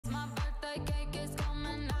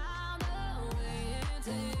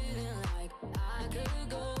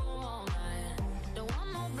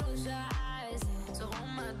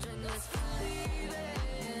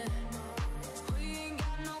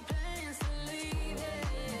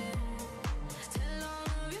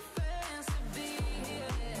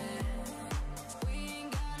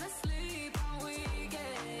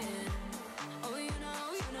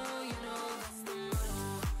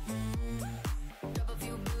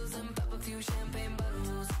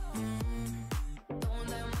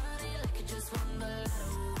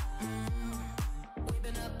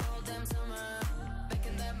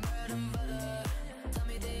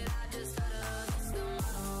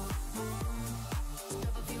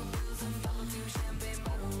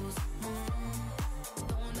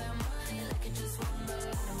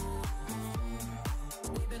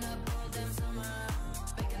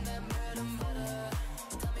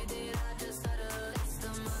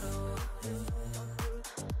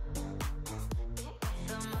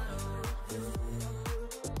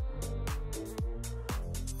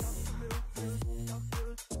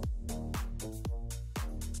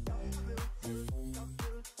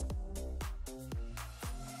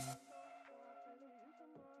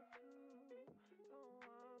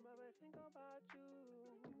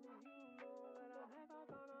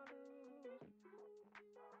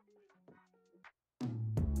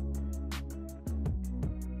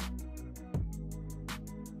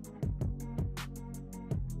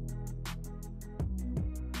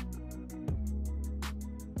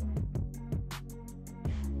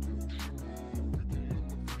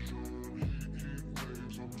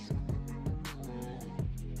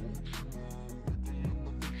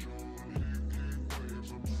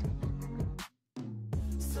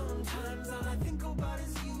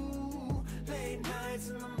nights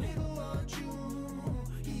in the middle of June.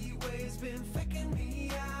 Heat waves been faking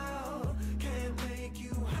me out. Can't make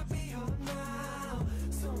you happier now.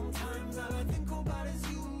 Sometimes all I think about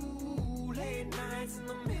is you. Late nights in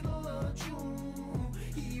the middle of June.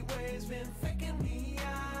 Heat waves been faking me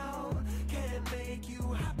out. Can't make you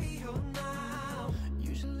happier now.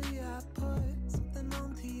 Usually I put something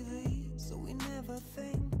on TV, so we never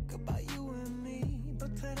think about you and me.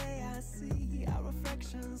 But today I see our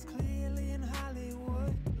reflections clearly in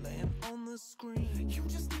Hollywood, laying on the screen. You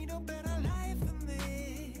just need a better life than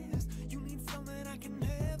this. You need something I can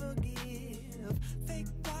never give. Fake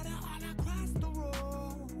water all across the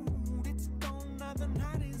road. It's gone now, the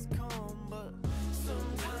night is come. But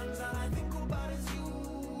sometimes all I think about is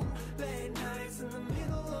you. Late nights in the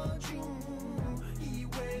middle of June. Heat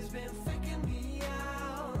waves been faking me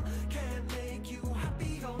out. Can't make you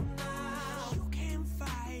happier now. You can't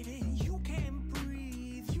fight it, you can't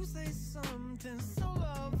breathe. You say something so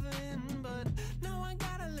loving, but now I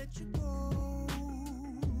gotta let you go.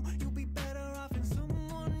 You'll be better off in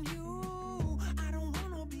someone new. I don't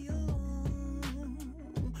wanna be alone.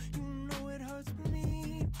 You know it hurts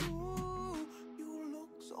me too. You look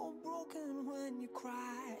so broken when you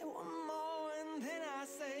cry. One more and then I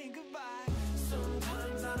say goodbye.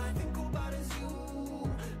 Sometimes all I think about is you.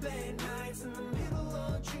 Late nights in the middle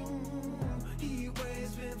of June. Heat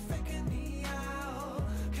waves been faking me out.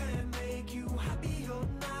 Can't make you happier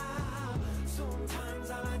now. Sometimes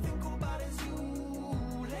all I think about is you.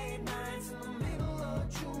 Late nights in the middle of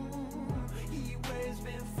June. Heat waves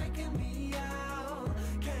been faking me out.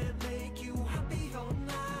 Can't make you happier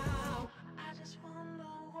now. I just wonder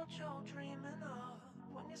what you're dreaming of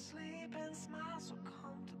when you sleep and smile so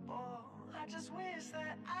comfortable. I just wish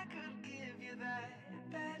that I could give you that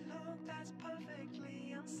bad look that's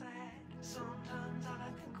perfectly unsaid. Sometimes all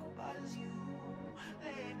I think about is you.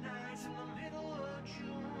 Late nights in the middle of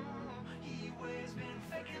June. Heat waves been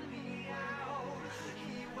faking me out.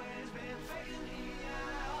 Heat waves been faking me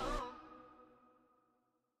out.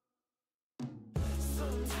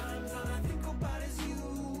 Sometimes all I think about is you.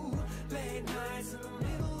 Late nights in the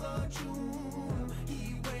middle of June.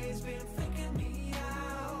 Heat waves been faking me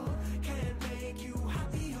out. Can't make you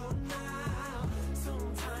happier now.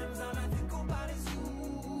 Sometimes all I think about is you.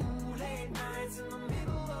 Late nights in the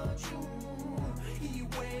middle of June. Heat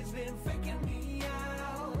waves been faking me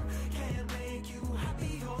out. Can't make you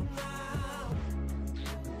happier now.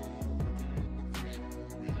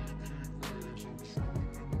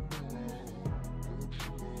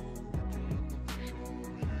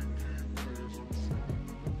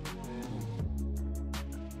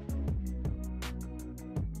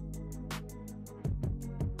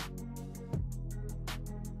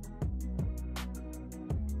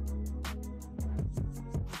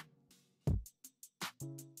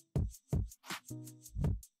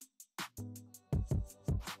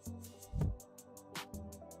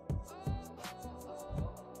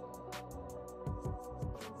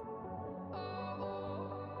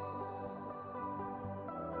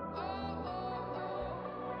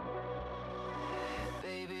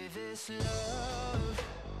 Baby, this love,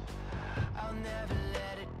 I'll never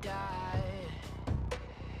let it die.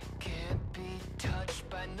 Can't be touched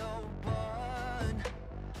by no one.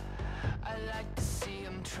 I like to see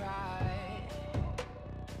him try.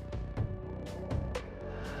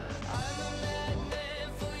 I'm a madman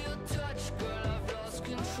for your touch, girl, I've lost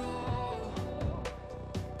control.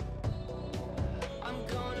 I'm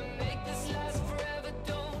gonna make this last forever,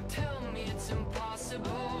 don't tell me it's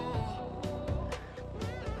impossible.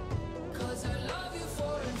 Cause I love you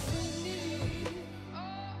for infinity.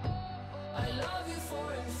 I love you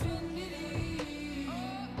for infinity.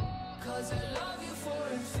 Cause I love you for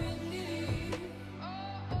infinity.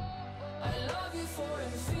 I love you for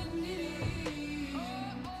infinity.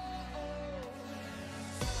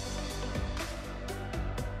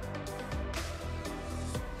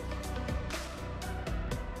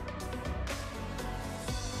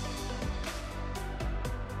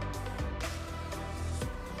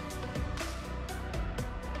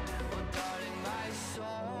 Well, darling, my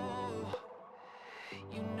soul,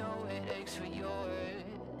 you know it aches for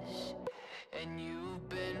yours. And you've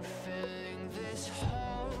been filling this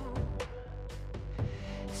hole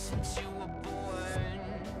since you were born.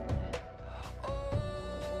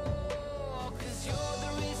 Oh, 'cause you're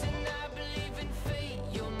the reason I believe in fate.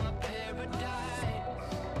 You're my paradise.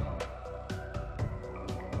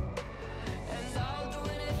 And I'll do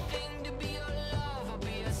anything to be your love. I'll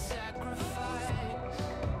be a sacrifice.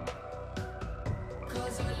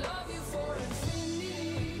 'Cause I love you for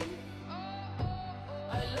infinity.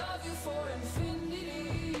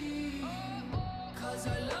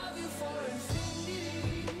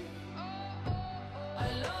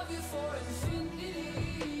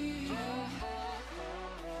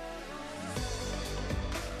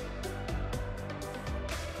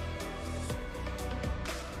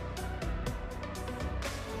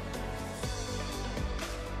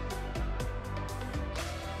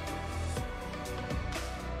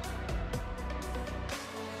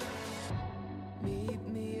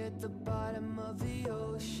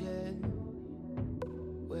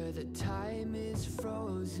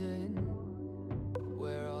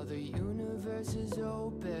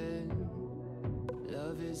 open.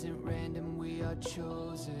 Love isn't random, we are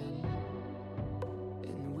chosen.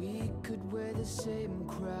 And we could wear the same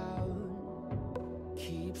crown.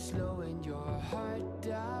 Keep slowing your heart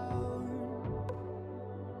down.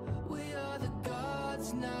 We are the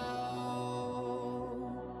gods now.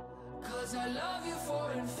 'Cause I love you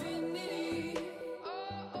for infinity.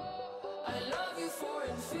 I love you for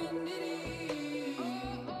infinity.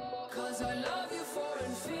 'Cause I love you for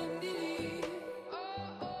infinity.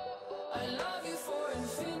 I love you for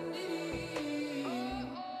infinity.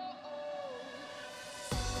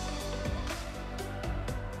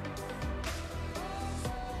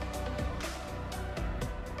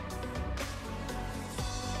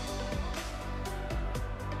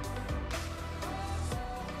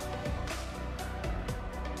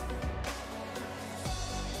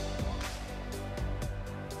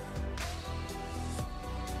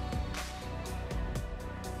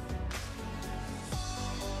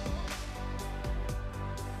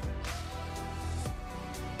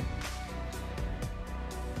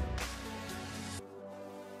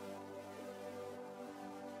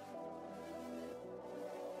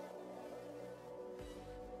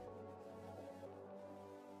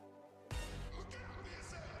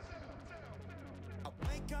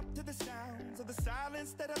 Up to the sounds of the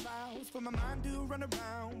silence that allows for my mind to run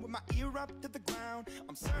around with my ear up to the ground.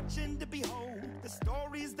 I'm searching to behold the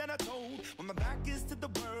stories that I told when my back is to the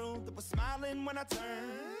world that was smiling when I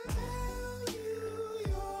turned. Tell you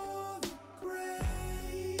you're the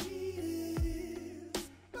greatest,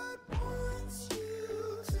 but once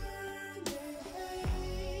you turn, they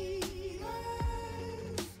hate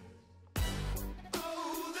us.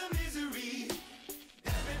 Oh, the misery.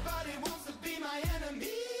 Everybody wants to be my enemy.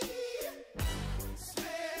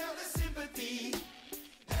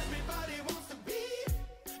 Everybody wants to be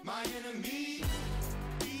my enemy.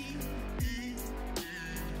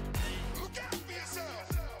 Look out for yourself.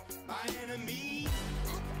 My enemy.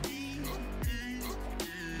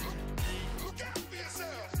 Look out for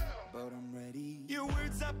yourself. But I'm ready. Your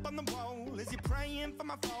words up on the wall as you're praying for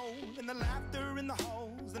my fall, and the laughter in the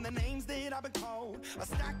halls, and the names that I've been called. I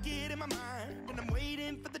stack it in my mind, and I'm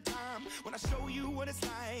waiting for the time when I show you what it's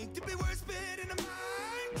like to be worse fit in the mind.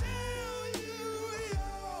 Tell you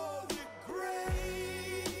you're the greatest,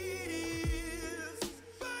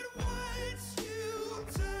 but once you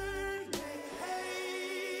turn, they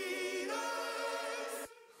hate us.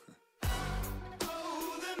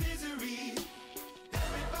 Oh, the misery.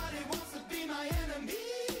 Everybody wants to be my enemy.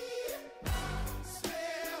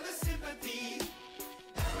 Spare the sympathy.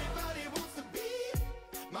 Everybody wants to be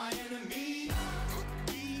my enemy.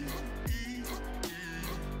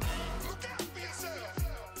 Look out for yourself.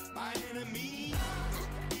 My enemy.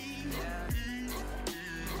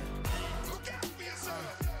 Look out for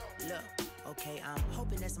yourself. Look, okay, I'm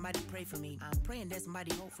hoping that somebody pray for me. I'm praying that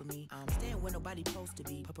somebody hope for me. I'm staying where nobody supposed to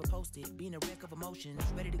be. Posted, being a wreck of emotions.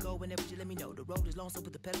 Ready to go whenever you let me know. The road is long, so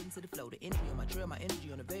put the pedal into the flow. The energy on my trail, my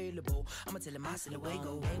energy unavailable. I'ma tell him my silhouette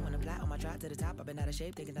go. Hey, when I fly on my drive to the top, I've been out of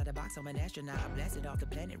shape, thinking out the box. I'm an astronaut. I blasted off the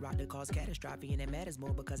planet, rock that caused catastrophe, and it matters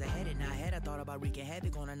more because I had it. Now I had, I thought about wreaking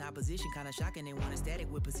havoc on an opposition, kinda shocking. They want a static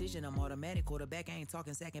with precision. I'm automatic, quarterback. I ain't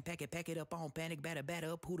talking second, pack it up on panic,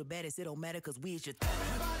 batter up. Who the baddest? It don't matter, cause we is your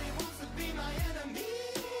Everybody wants to be my enemy.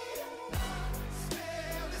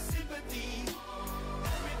 Spare the sympathy.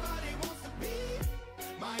 Everybody wants to be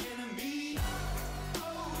my enemy.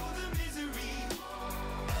 Oh, the misery.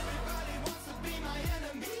 Everybody wants to be my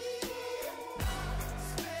enemy.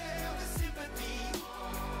 Spare the sympathy.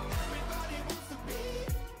 Everybody wants to be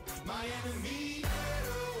my enemy. I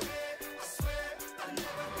swear I'll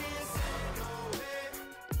never be a saint, no way.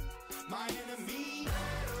 My enemy.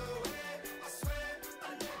 I swear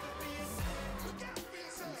I'll never be a saint. Look out for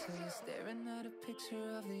yourself. So you're staring at a picture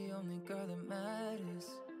of the only girl that matters.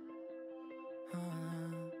 I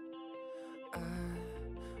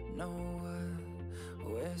know what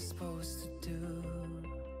we're supposed to do.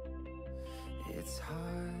 It's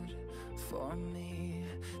hard for me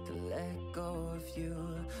to let go of you,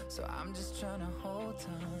 so I'm just trying to hold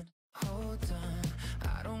on.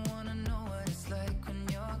 I don't wanna know what it's like when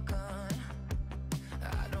you're gone.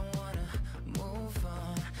 I don't wanna move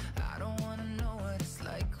on. I don't wanna know what it's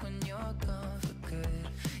like when you're gone for good.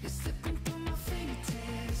 You're slipping through my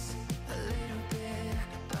fingertips, a little bit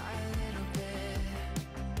by a little bit.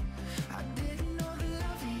 I didn't know that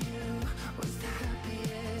loving you was the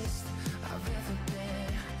happiest I've ever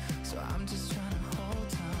been, so I'm just trying to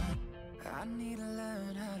hold on. I need to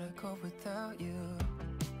learn how to cope without you.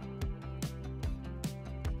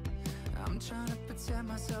 I'm trying to protect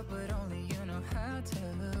myself, but only you know how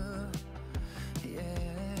to. Yeah,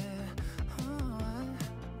 oh,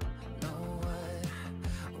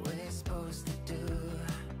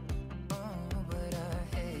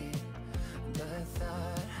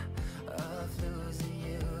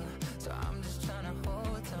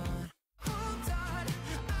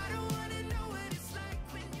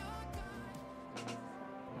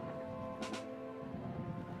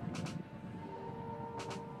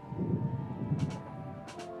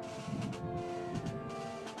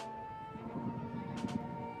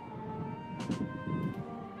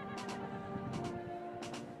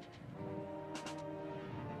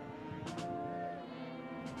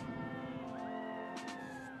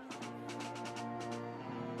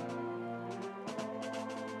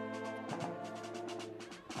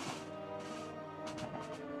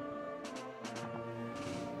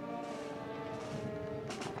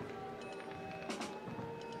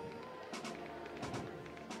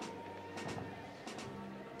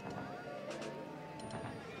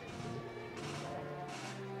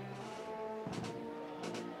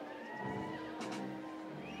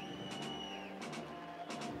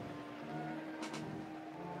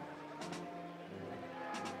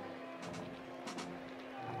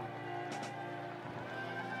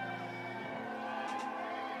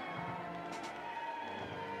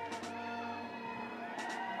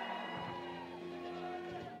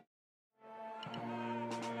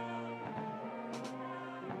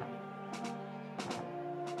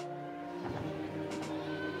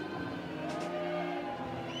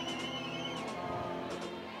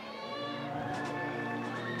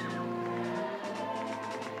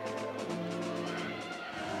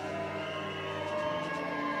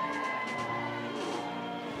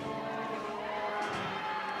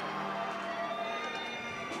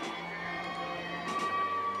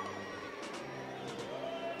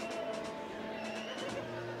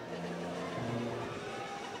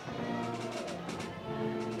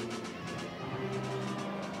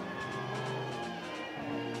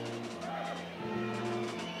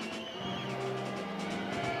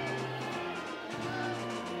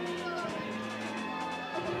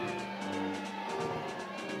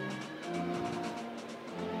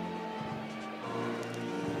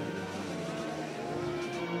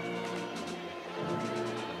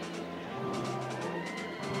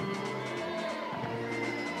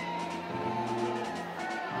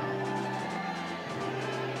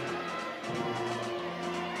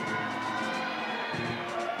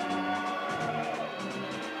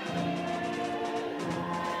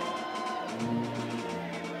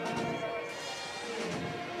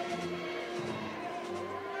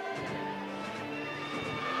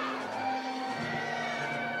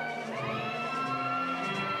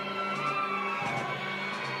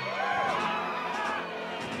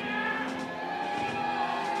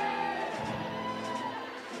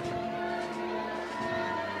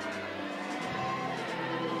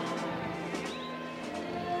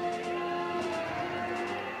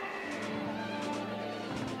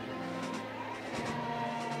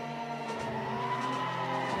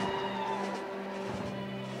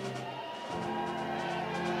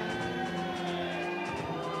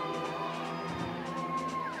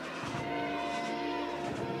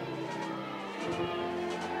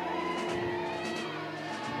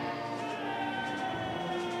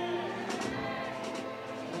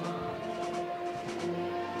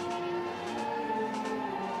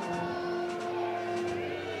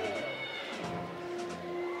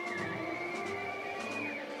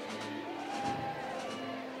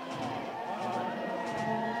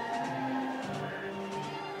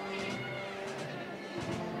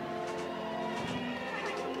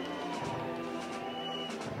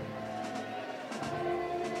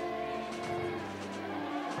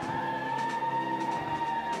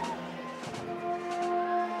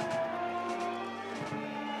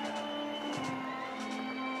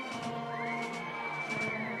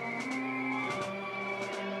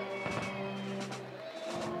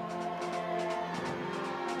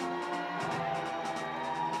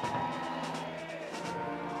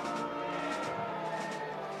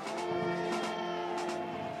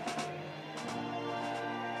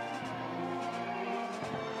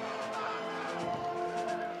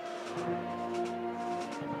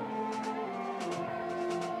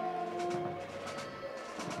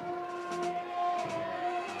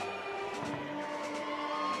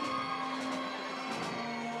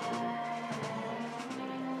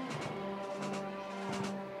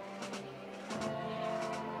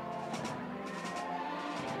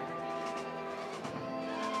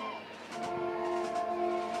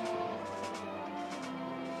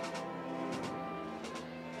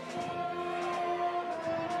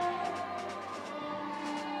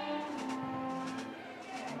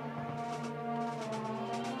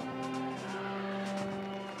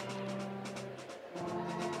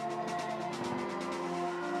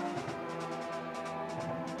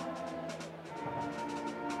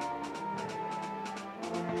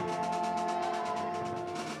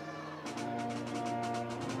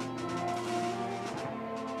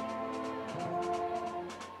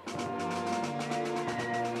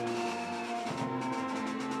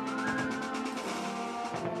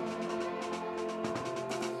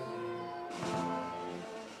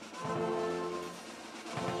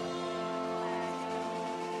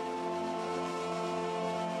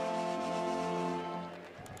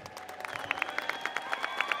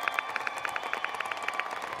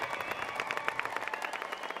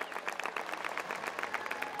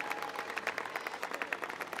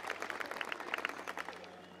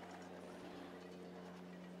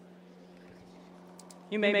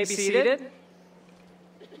 You may be seated.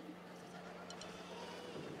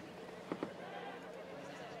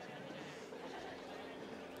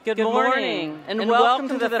 Good morning, and welcome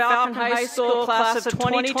to the Falcon High School Class of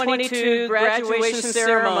 2022 graduation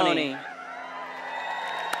ceremony.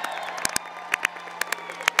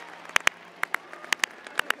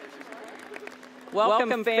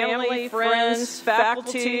 Welcome family, friends,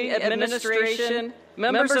 faculty, administration,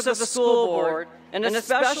 members of the school board, and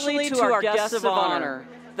especially to our guests of honor,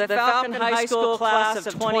 the Falcon High School Class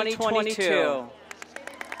of 2022.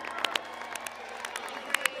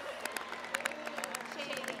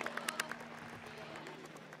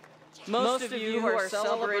 Most of you who are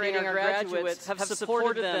celebrating our graduates have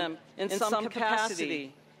supported them in some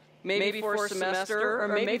capacity, maybe for a semester or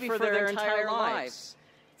maybe for their entire lives.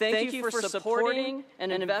 Thank you for supporting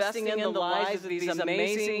and investing in the lives of these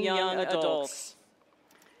amazing young adults.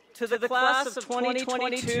 To the class of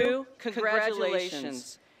 2022,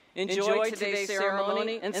 congratulations. Enjoy today's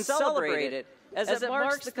ceremony and celebrate it as it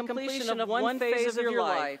marks the completion of one phase of your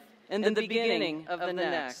life and the beginning of the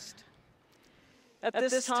next. At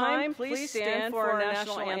this time, please stand for our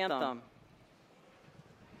national anthem.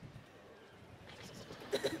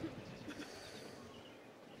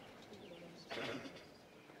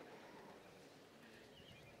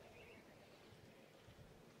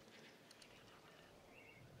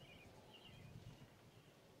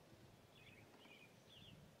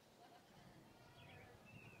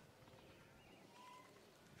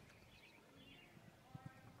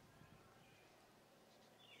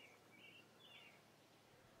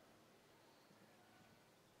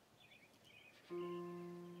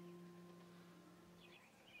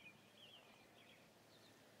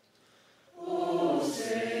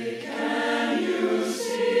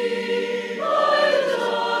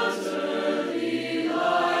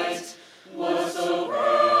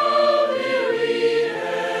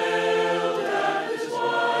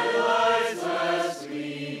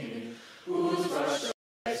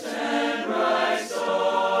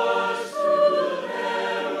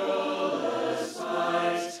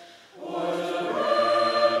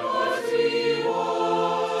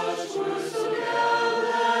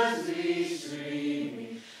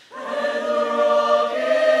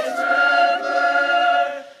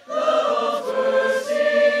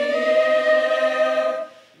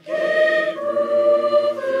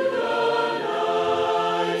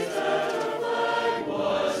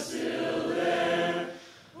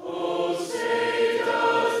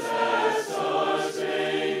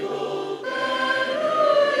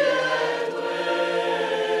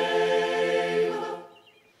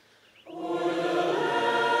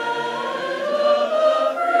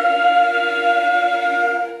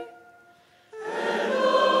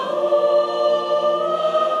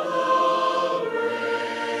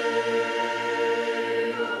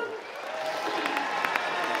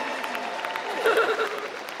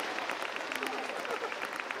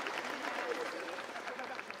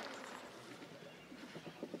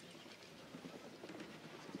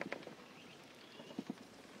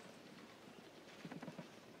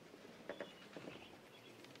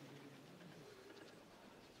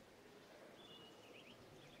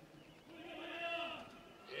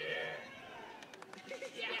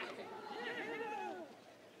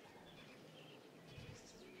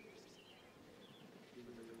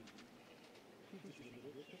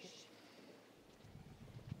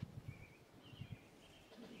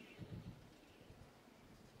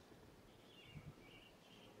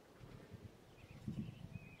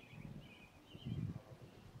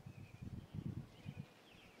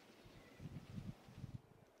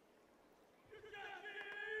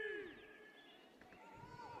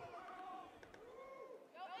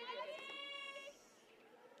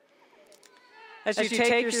 As you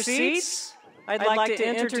take your seats, I'd like to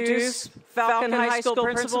introduce Falcon High School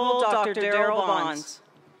Principal Dr. Darrell Bonds.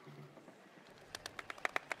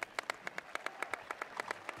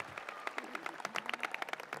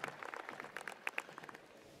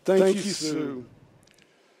 Thank you, Sue.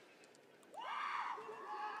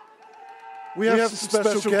 We have some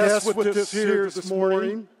special guests with us here this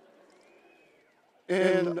morning,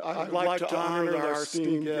 and I'd like to honor our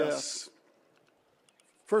esteemed guests.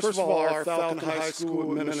 First of all, our Falcon High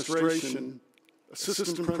School administration,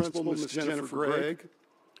 Assistant Principal Ms. Jennifer Gregg,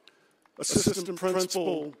 Assistant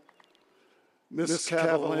Principal Ms.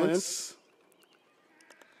 Cavalance,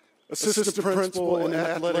 Assistant Principal and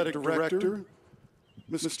Athletic Director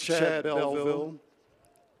Ms. Chad Belleville,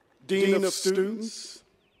 Dean of Students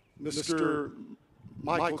Mr.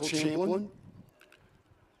 Michael Chamberlain.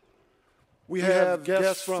 We have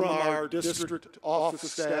guests from our district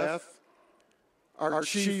office staff, our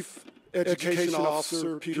Chief Education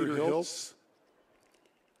Officer Peter Hills,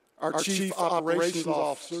 our Chief Operations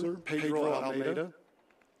Officer Pedro Almeida,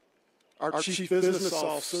 our Chief Business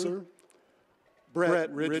Officer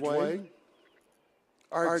Brett Ridgway,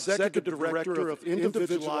 our Executive Director of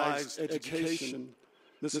Individualized Education,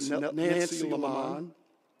 Mrs. Nancy Lamont,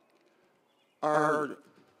 our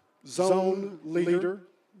Zone Leader,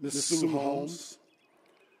 Ms. Sue Holmes,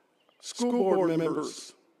 school board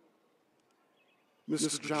members,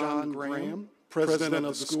 Mr. John Graham, President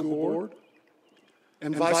of the School Board,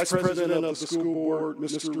 and Vice President of the School Board,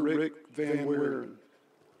 Mr. Rick Van Weeren.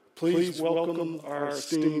 Please welcome our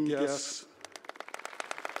esteemed guests.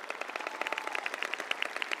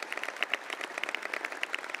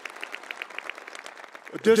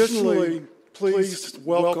 Additionally, please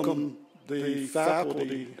welcome the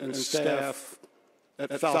faculty and staff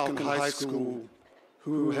at Falcon High School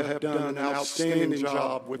who have done an outstanding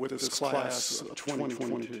job with this class of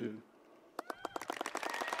 2022.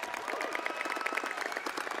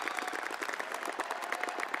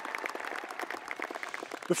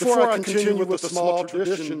 Before I continue with the small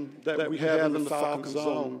tradition that we have in the Falcon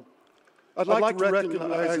Zone, I'd like to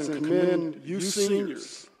recognize and commend you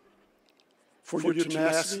seniors for your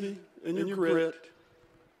tenacity and your grit.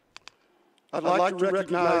 I'd like to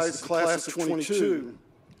recognize the class of 22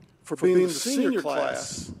 for being the senior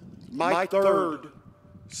class, my third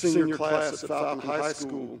senior class at Falcon High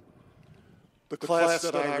School, the class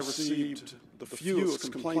that I received the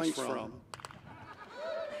fewest complaints from.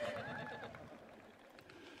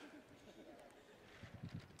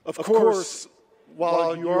 Of course,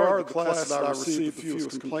 while you are the class that I received the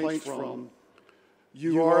fewest complaints from,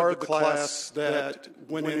 you are the class that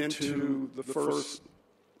went into the first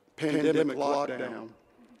pandemic lockdown.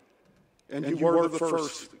 And you were the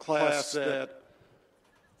first class that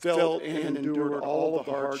felt and endured all the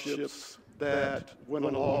hardships that went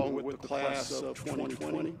along with the class of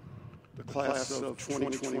 2020, the class of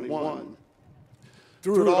 2021.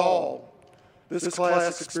 Through it all, this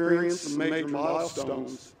class experienced some major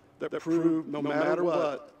milestones that proved no matter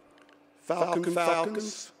what,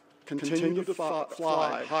 Falcons continue to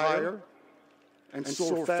fly higher and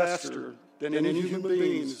soar faster than any human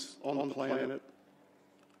beings on the planet.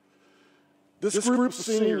 This group of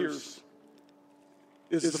seniors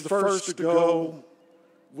is the first to go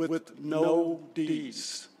with no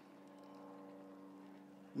D's.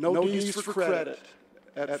 No D's for credit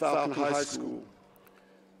at Falcon High School.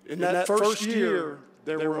 In that first year,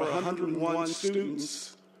 there were 101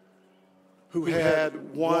 students who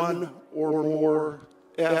had one or more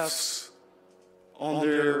F's on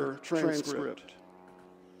their transcript.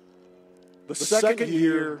 The second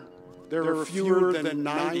year, there were fewer than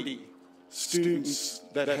 90 students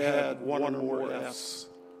that had one or more F's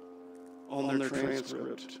on their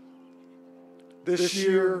transcript. This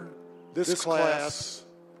year, this class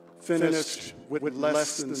finished with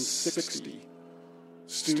less than 60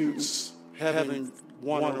 students having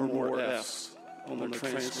one or more F's on their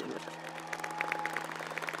transcript.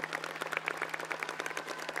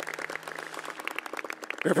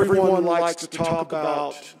 Everyone likes to talk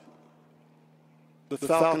about the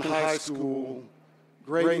Falcon High School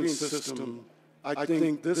grading system. I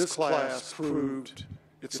think this class proved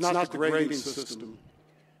it's not the grading system,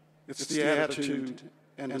 it's the attitude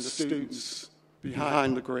and the students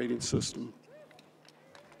behind the grading system.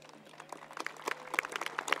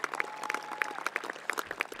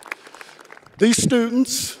 These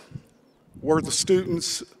students were the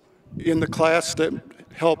students in the class that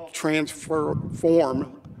helped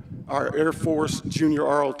transform our Air Force Junior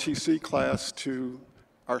ROTC class to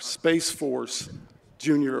our Space Force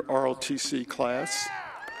Junior ROTC class.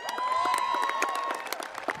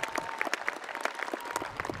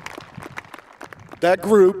 That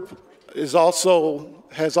group has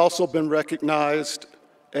also been recognized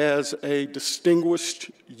as a distinguished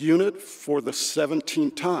unit for the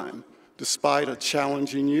 17th time, despite a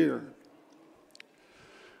challenging year.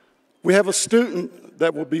 We have a student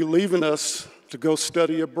that will be leaving us to go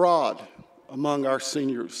study abroad among our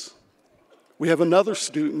seniors. We have another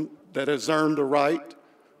student that has earned the right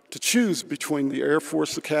to choose between the Air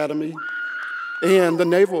Force Academy and the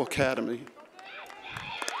Naval Academy.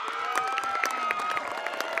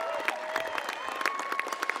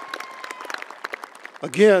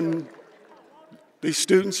 Again, these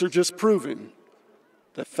students are just proving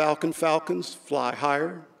that Falcons fly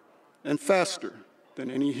higher and faster than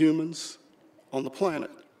any humans on the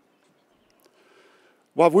planet.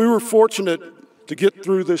 While we were fortunate to get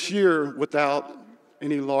through this year without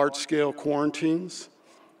any large-scale quarantines,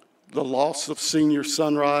 the loss of senior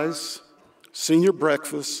sunrise, senior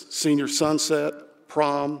breakfast, senior sunset,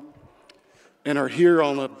 prom, and are here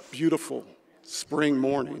on a beautiful spring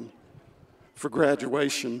morning for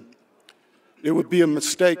graduation, it would be a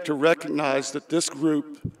mistake to recognize that this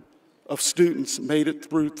group of students made it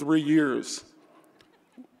through 3 years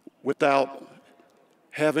without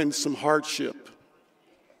having some hardship.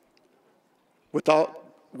 With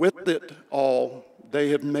it all, they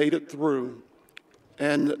have made it through,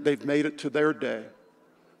 and they've made it to their day,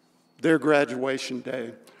 their graduation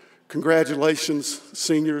day. Congratulations,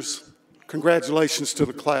 seniors. Congratulations to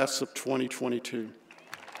the class of 2022.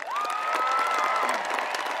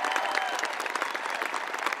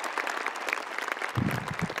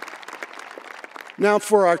 Now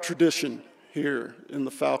for our tradition here in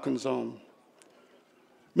the Falcon Zone.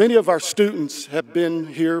 Many of our students have been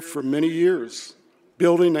here for many years,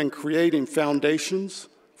 building and creating foundations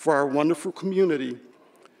for our wonderful community,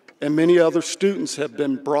 and many other students have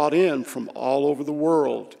been brought in from all over the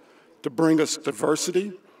world to bring us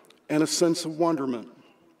diversity and a sense of wonderment.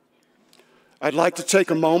 I'd like to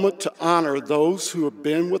take a moment to honor those who have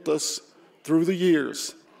been with us through the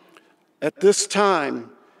years. At this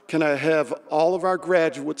time, can I have all of our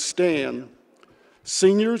graduates stand?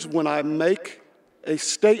 Seniors, when I make a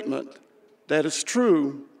statement that is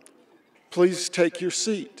true, please take your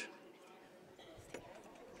seat.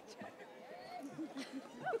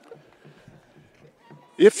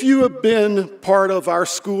 If you have been part of our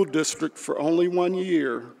school district for only 1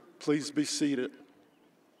 year, please be seated.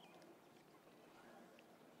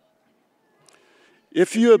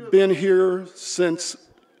 If you have been here since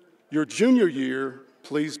your junior year,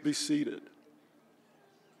 please be seated.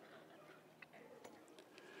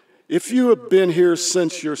 If you have been here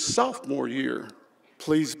since your sophomore year,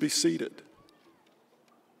 please be seated.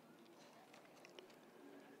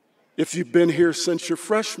 If you've been here since your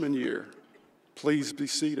freshman year, please be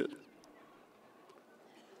seated.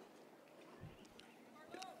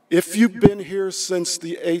 If you've been here since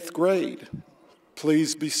the 8th grade,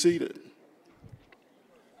 please be seated.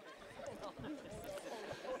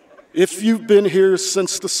 If you've been here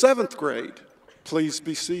since the 7th grade, please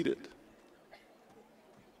be seated.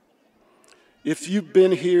 If you've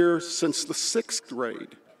been here since the 6th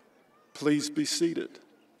grade, please be seated.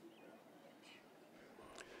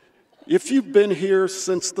 If you've been here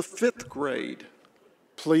since the 5th grade,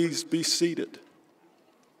 please be seated.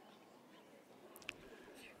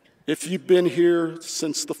 If you've been here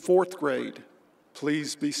since the 4th grade,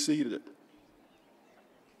 please be seated.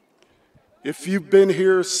 If you've been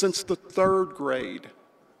here since the 3rd grade,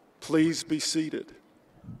 please be seated.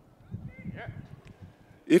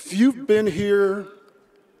 If you've been here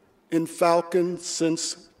in Falcon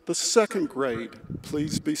since the 2nd grade,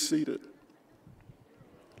 please be seated.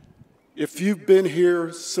 If you've been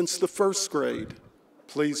here since the 1st grade,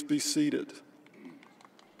 please be seated.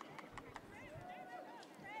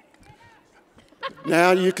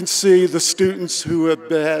 Now you can see the students who have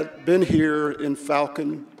been here in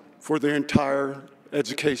Falcon for their entire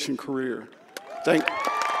education career.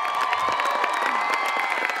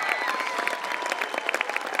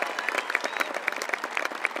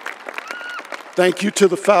 Thank you to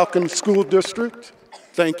the Falcon School District.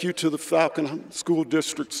 Thank you to the Falcon School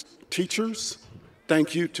District's teachers.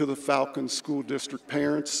 Thank you to the Falcon School District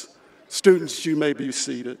parents. Students, you may be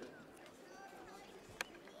seated.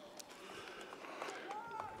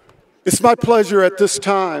 It's my pleasure at this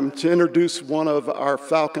time to introduce one of our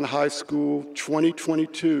Falcon High School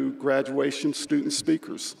 2022 graduation student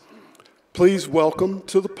speakers. Please welcome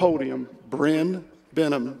to the podium, Bryn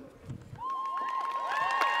Benham.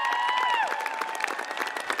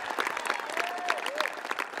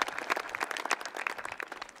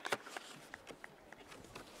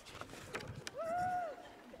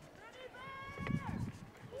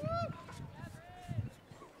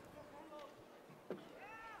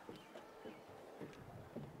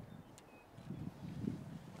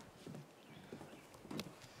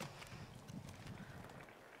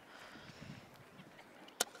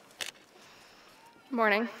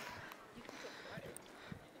 Morning.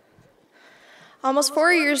 Almost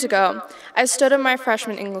 4 years ago, I stood in my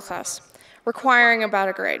freshman English class, requiring about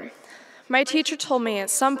a grade. My teacher told me at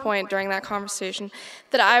some point during that conversation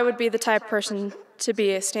that I would be the type of person to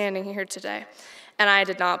be standing here today, and I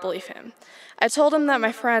did not believe him. I told him that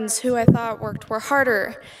my friends, who I thought were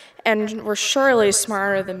harder and were surely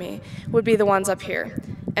smarter than me, would be the ones up here,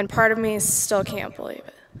 and part of me still can't believe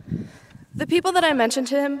it. The people that I mentioned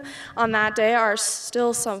to him on that day are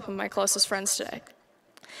still some of my closest friends today.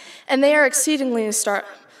 And they are exceedingly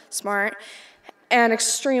smart and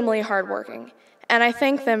extremely hardworking. And I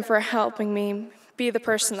thank them for helping me be the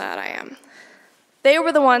person that I am. They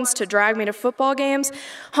were the ones to drag me to football games,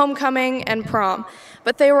 homecoming, and prom.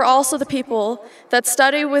 But they were also the people that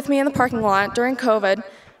studied with me in the parking lot during COVID,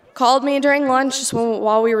 called me during lunch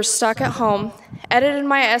while we were stuck at home, edited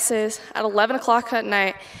my essays at 11 o'clock at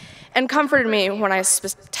night, and comforted me when I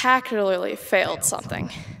spectacularly failed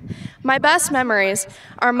something. My best memories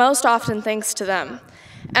are most often thanks to them,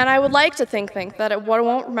 and I would like to think that it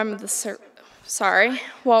won't remember the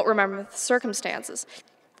circumstances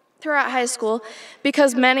throughout high school,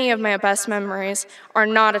 because many of my best memories are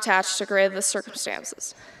not attached to graded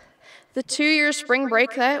circumstances. The 2-year spring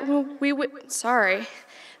break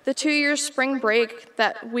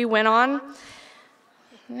that we went on,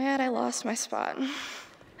 man, I lost my spot,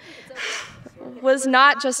 was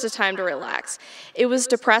not just a time to relax. It was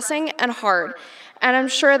depressing and hard, and I'm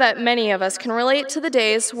sure that many of us can relate to the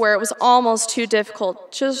days where it was almost too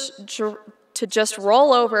difficult to just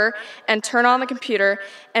roll over and turn on the computer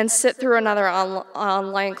and sit through another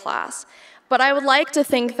online class. But I would like to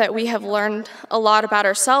think that we have learned a lot about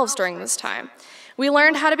ourselves during this time. We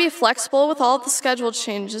learned how to be flexible with all the schedule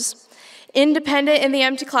changes, independent in the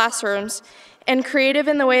empty classrooms, and creative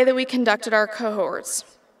in the way that we conducted our cohorts.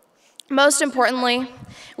 Most importantly,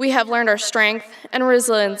 we have learned our strength and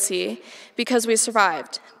resiliency because we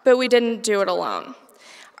survived, but we didn't do it alone.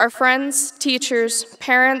 Our friends, teachers,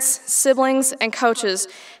 parents, siblings, and coaches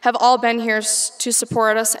have all been here to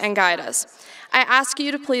support us and guide us. I ask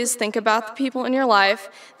you to please think about the people in your life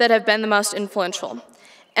that have been the most influential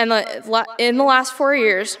in the last 4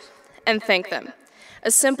 years and thank them.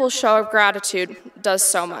 A simple show of gratitude does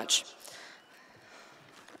so much.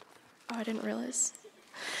 Oh, I didn't realize.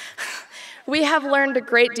 We have learned a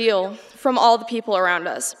great deal from all the people around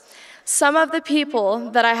us. Some of the people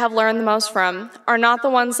that I have learned the most from are not the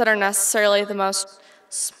ones that are necessarily the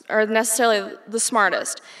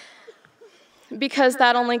smartest, because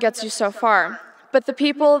that only gets you so far. But the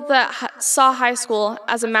people that saw high school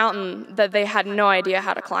as a mountain that they had no idea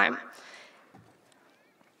how to climb.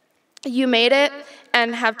 You made it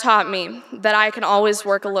and have taught me that I can always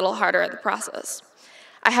work a little harder at the process.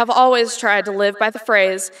 I have always tried to live by the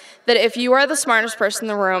phrase that if you are the smartest person in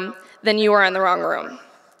the room, then you are in the wrong room.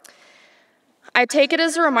 I take it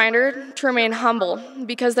as a reminder to remain humble,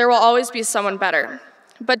 because there will always be someone better.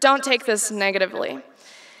 But don't take this negatively.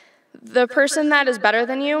 The person that is better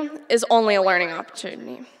than you is only a learning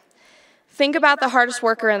opportunity. Think about the hardest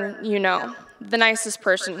worker you know, the nicest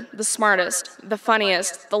person, the smartest, the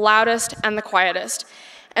funniest, the loudest, and the quietest,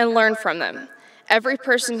 and learn from them. Every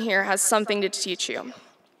person here has something to teach you.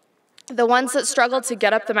 The ones that struggle to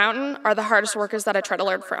get up the mountain are the hardest workers that I try to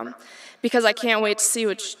learn from, because I can't wait to see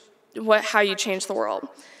how you change the world.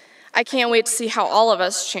 I can't wait to see how all of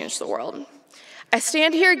us change the world. I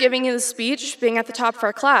stand here giving you this speech, being at the top of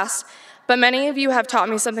our class, but many of you have taught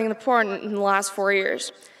me something important in the last 4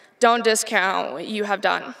 years. Don't discount what you have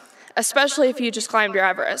done, especially if you just climbed your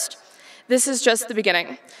Everest. This is just the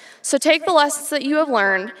beginning. So take the lessons that you have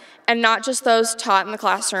learned, and not just those taught in the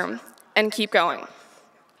classroom, and keep going.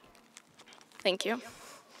 Thank you.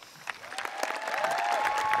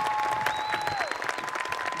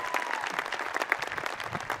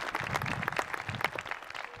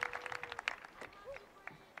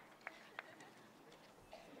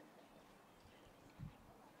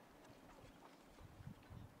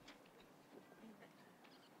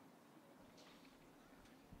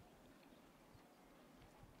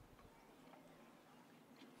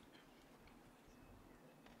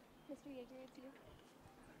 Mr. Yeager, it's you.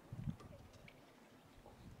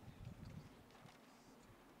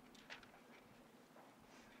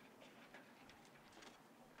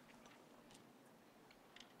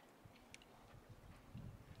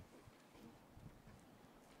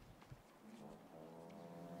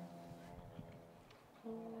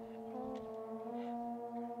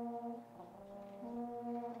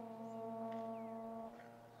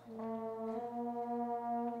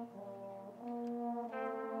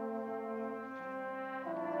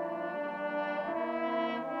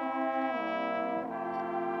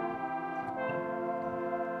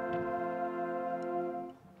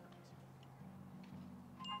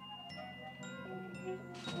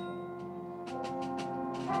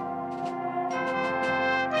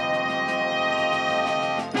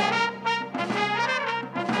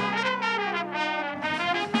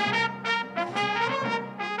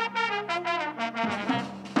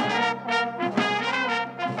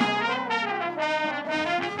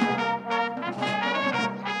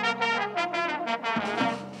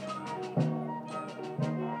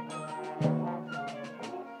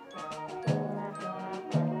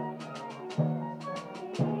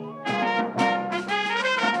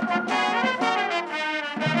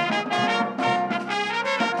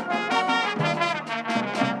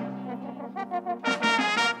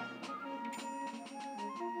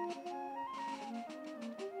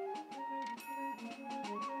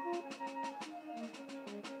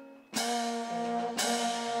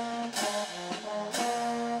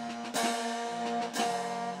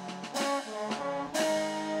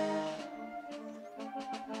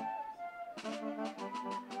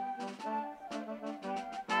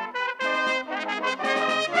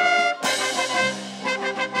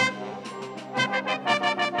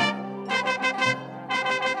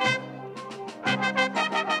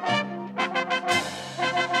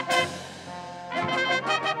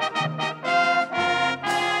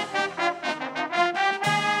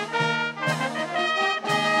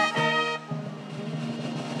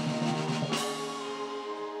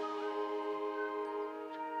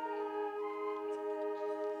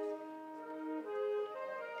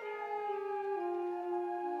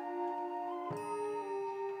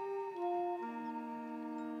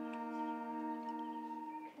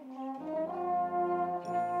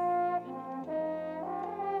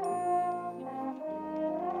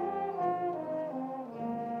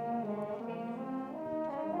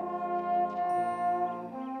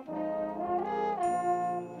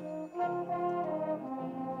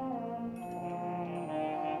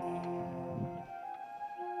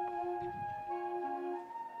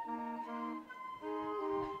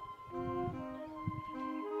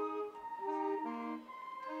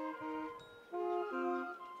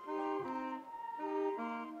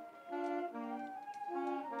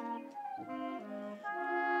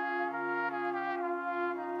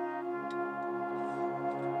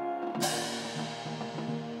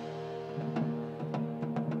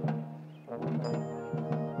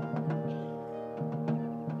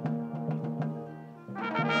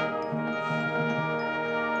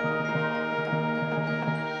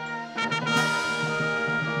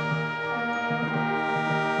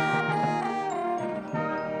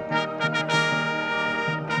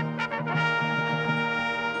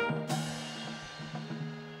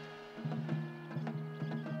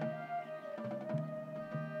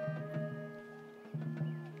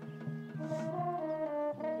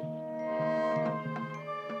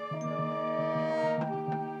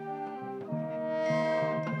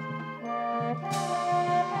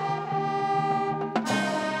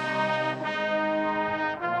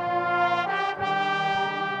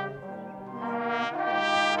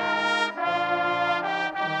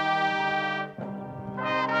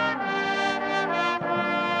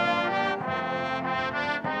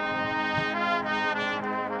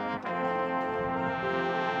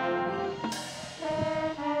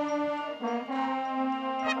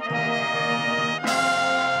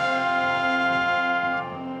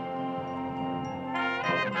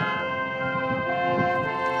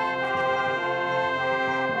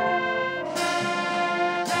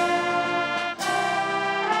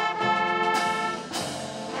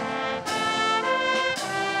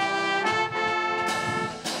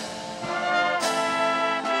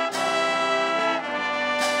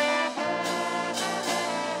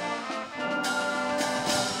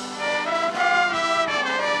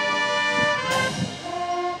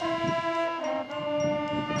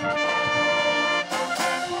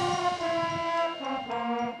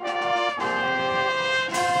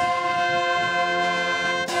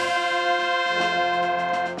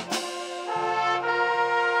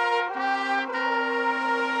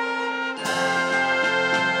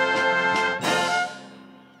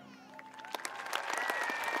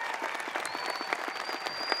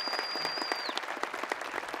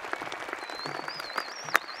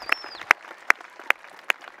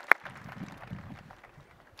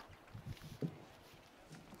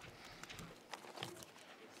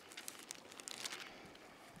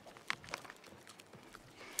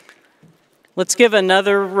 Let's give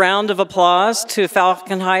another round of applause to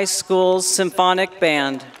Falcon High School's Symphonic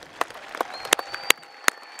Band.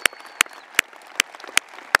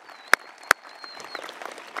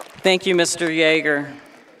 Thank you, Mr. Yeager.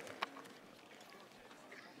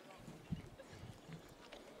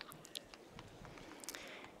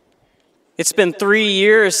 It's been 3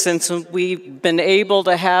 years since we've been able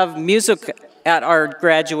to have music at our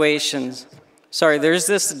graduations. Sorry, there's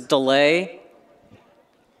this delay,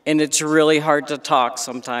 and it's really hard to talk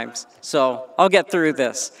sometimes. So I'll get through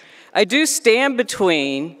this. I do stand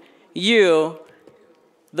between you,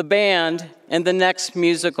 the band, and the next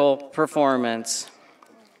musical performance.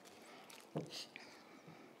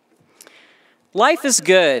 Life is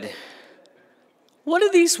good. What do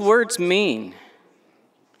these words mean?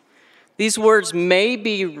 These words may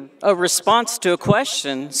be a response to a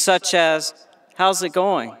question such as, how's it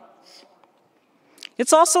going?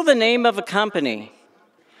 It's also the name of a company.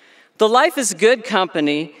 The Life is Good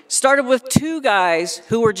company started with 2 guys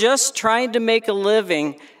who were just trying to make a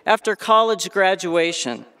living after college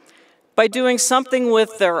graduation by doing something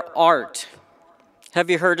with their art. Have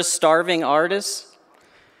you heard of starving artists?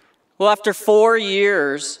 Well, after 4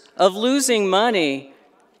 years of losing money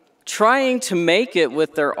trying to make it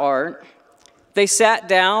with their art, they sat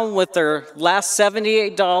down with their last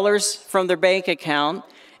 $78 from their bank account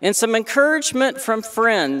and some encouragement from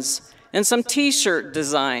friends and some t-shirt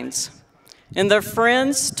designs. And their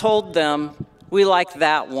friends told them, we like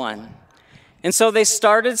that one. And so they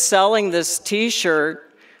started selling this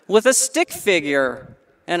t-shirt with a stick figure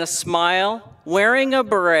and a smile, wearing a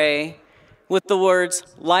beret with the words,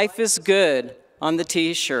 "Life is good" on the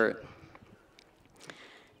t-shirt.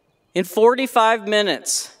 In 45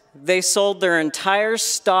 minutes, they sold their entire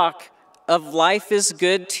stock of Life is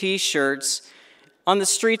Good t-shirts on the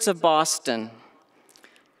streets of Boston.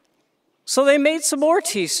 So they made some more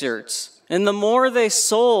t-shirts, and the more they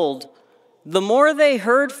sold, the more they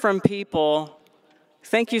heard from people,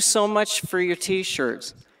 "Thank you so much for your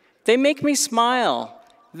t-shirts. They make me smile.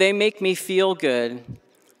 They make me feel good."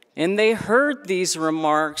 And they heard these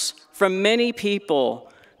remarks from many people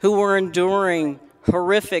who were enduring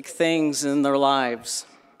horrific things in their lives.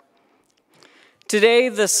 Today,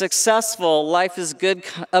 the successful Life is Good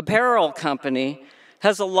apparel company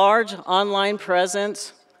has a large online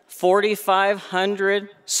presence, 4,500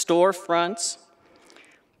 storefronts,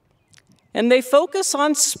 and they focus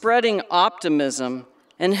on spreading optimism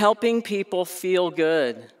and helping people feel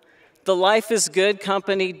good. The Life is Good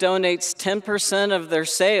company donates 10% of their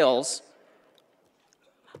sales,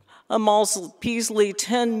 a measly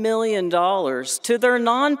 $10 million, to their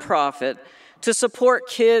nonprofit to support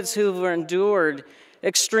kids who've endured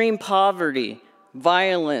extreme poverty,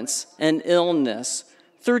 violence, and illness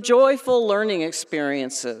through joyful learning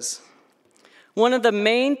experiences. One of the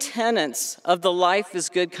main tenets of the Life is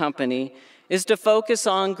Good company is to focus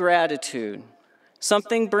on gratitude,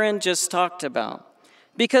 something Bryn just talked about,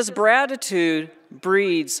 because gratitude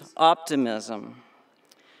breeds optimism.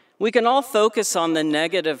 We can all focus on the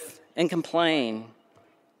negative and complain.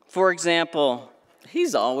 For example,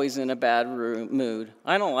 he's always in a bad mood.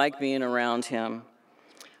 I don't like being around him.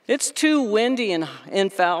 It's too windy in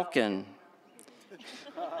Falcon.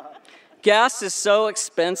 Gas is so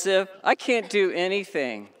expensive, I can't do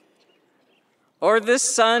anything. Or this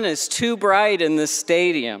sun is too bright in this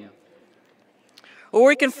stadium. Or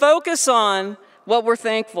we can focus on what we're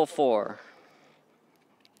thankful for.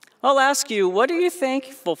 I'll ask you, what are you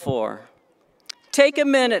thankful for? Take a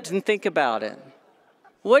minute and think about it.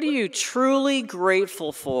 What are you truly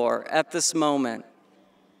grateful for at this moment?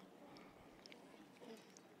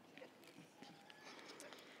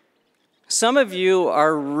 Some of you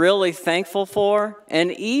are really thankful for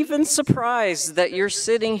and even surprised that you're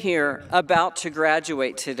sitting here about to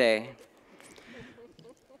graduate today.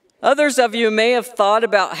 Others of you may have thought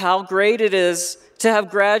about how great it is to have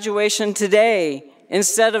graduation today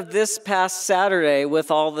instead of this past Saturday with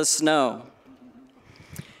all the snow.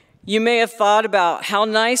 You may have thought about how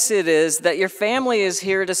nice it is that your family is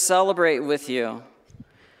here to celebrate with you.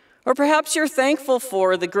 Or perhaps you're thankful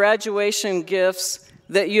for the graduation gifts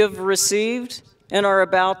that you have received and are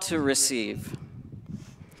about to receive.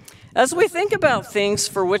 As we think about things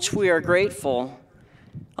for which we are grateful,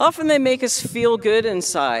 often they make us feel good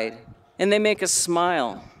inside and they make us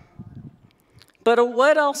smile. But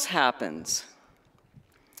what else happens?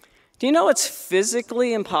 Do you know it's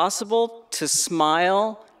physically impossible to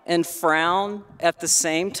smile and frown at the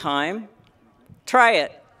same time? Try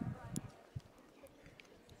it.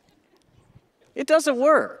 It doesn't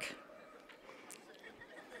work.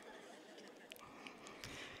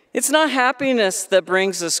 It's not happiness that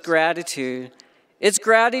brings us gratitude. It's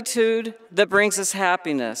gratitude that brings us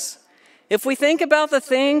happiness. If we think about the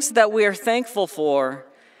things that we are thankful for,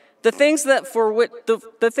 the things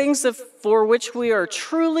for which we are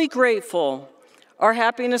truly grateful, our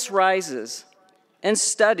happiness rises, and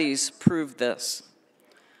studies prove this.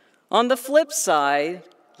 On the flip side,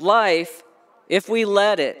 life, if we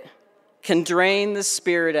let it, can drain the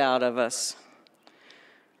spirit out of us.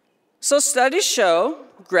 So studies show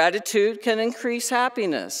gratitude can increase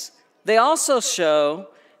happiness. They also show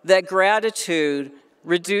that gratitude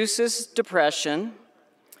reduces depression,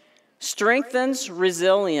 strengthens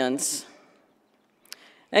resilience,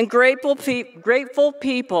 and grateful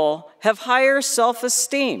people have higher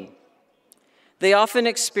self-esteem. They often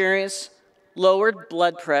experience lowered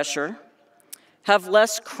blood pressure, have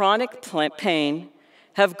less chronic pain,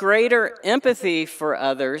 have greater empathy for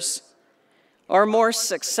others, are more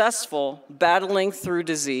successful battling through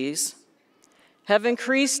disease, have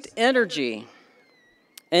increased energy,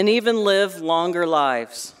 and even live longer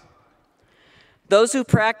lives. Those who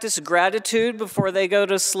practice gratitude before they go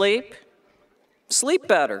to sleep, sleep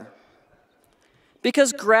better.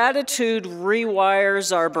 Because gratitude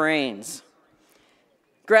rewires our brains.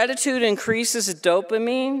 Gratitude increases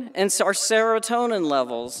dopamine and our serotonin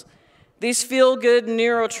levels. These feel-good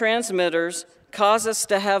neurotransmitters cause us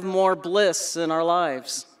to have more bliss in our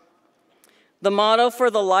lives. The motto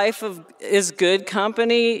for the Life is Good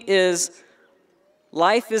Company is,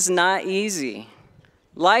 life is not easy.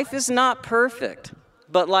 Life is not perfect,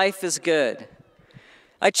 but life is good.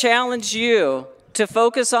 I challenge you to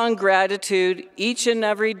focus on gratitude each and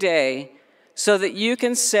every day so that you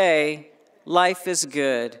can say, life is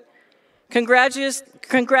good.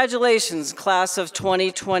 Congratulations, class of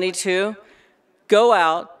 2022. Go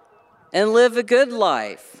out and live a good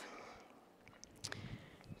life.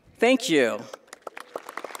 Thank you.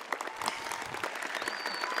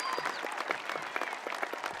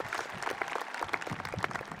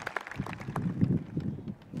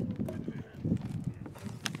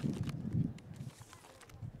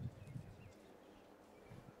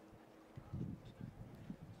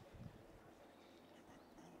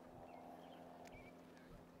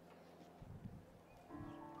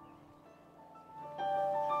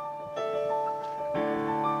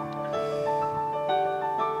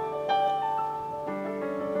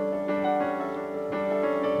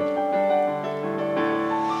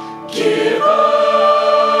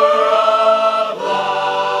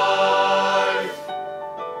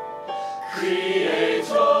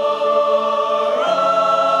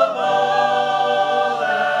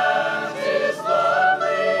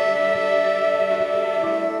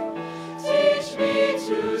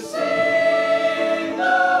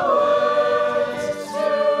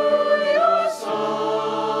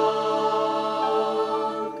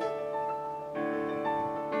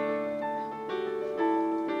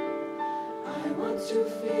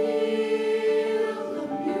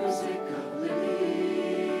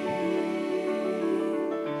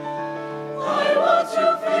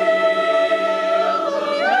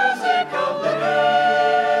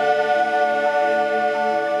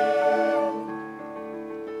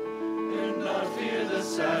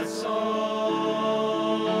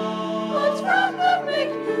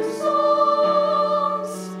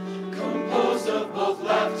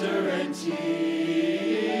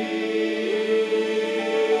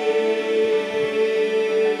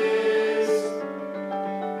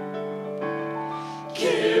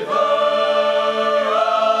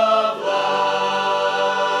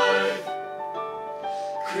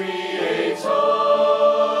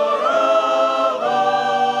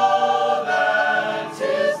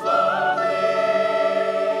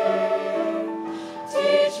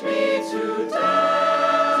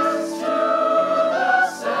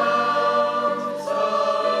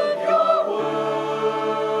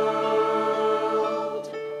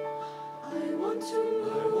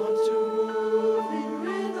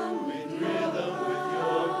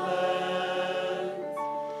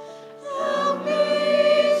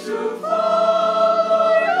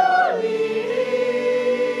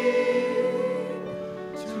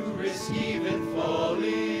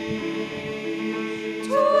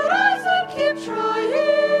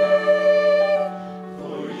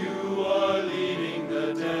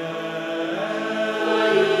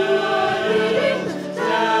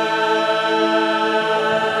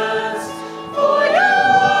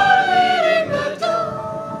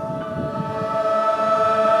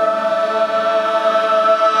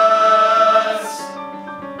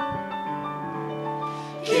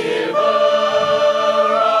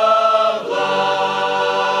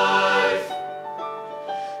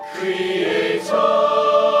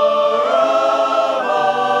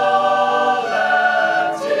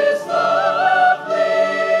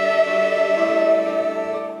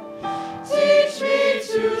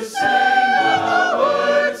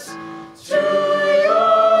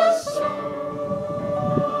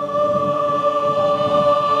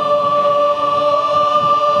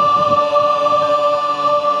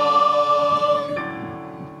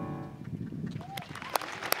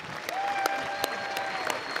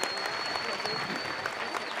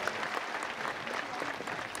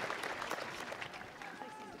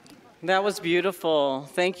 That was beautiful.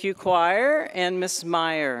 Thank you, choir, and Miss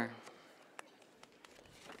Meyer.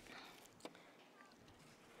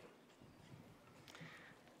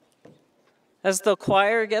 As the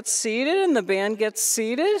choir gets seated and the band gets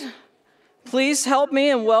seated, please help me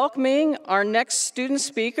in welcoming our next student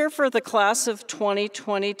speaker for the class of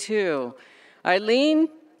 2022, Eileen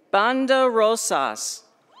Banda Rosas.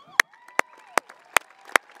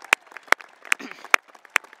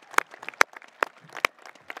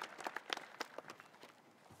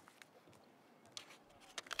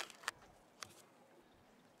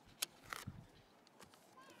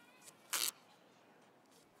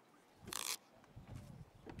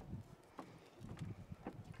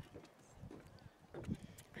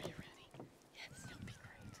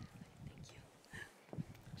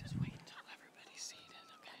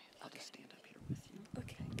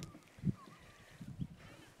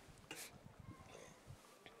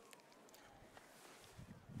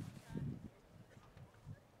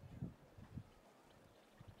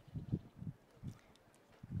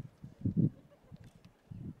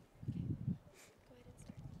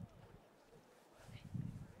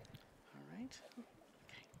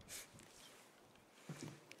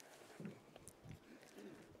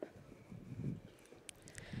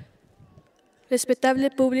 Respetable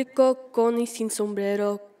público, con y sin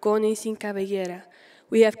sombrero, con y sin cabellera.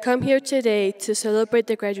 We have come here today to celebrate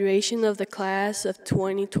the graduation of the class of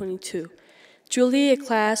 2022. Truly a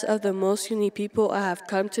class of the most unique people I have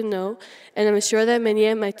come to know, and I'm sure that many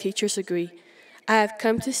of my teachers agree. I have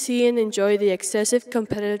come to see and enjoy the excessive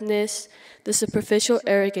competitiveness, the superficial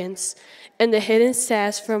arrogance, and the hidden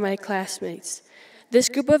sass from my classmates. This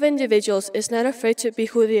group of individuals is not afraid to be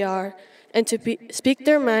who they are, and to speak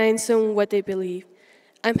their minds on what they believe.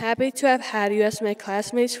 I'm happy to have had you as my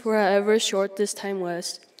classmates for however short this time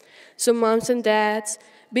was. So moms and dads,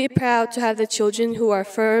 be proud to have the children who are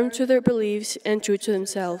firm to their beliefs and true to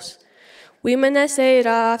themselves. We may not say it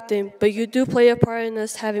often, but you do play a part in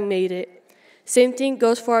us having made it. Same thing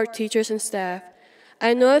goes for our teachers and staff.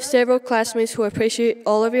 I know of several classmates who appreciate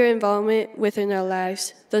all of your involvement within our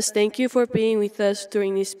lives. Thus, thank you for being with us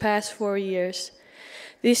during these past 4 years.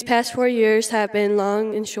 These past 4 years have been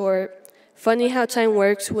long and short. Funny how time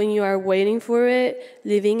works when you are waiting for it,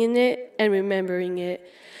 living in it, and remembering it.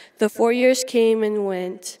 The 4 years came and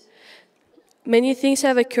went. Many things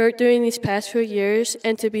have occurred during these past few years,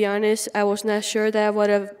 and to be honest, I was not sure that I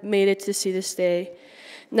would have made it to see this day.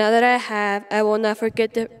 Now that I have, I will not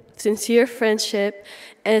forget the sincere friendship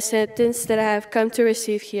and acceptance that I have come to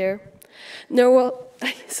receive here. Nor will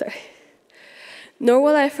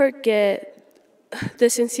I forget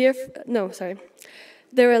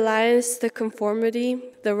the reliance, the conformity,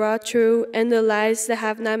 the raw truth, and the lies that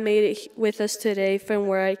have not made it with us today from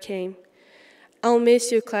where I came. I'll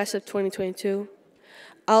miss you, class of 2022.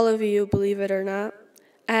 All of you, believe it or not.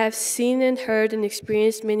 I have seen and heard and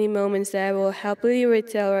experienced many moments that I will happily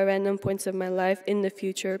retell at random points of my life in the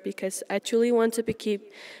future because I truly want to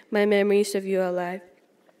keep my memories of you alive.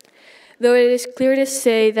 Though it is clear to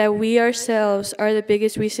say that we ourselves are the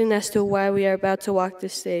biggest reason as to why we are about to walk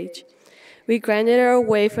this stage. We grinded our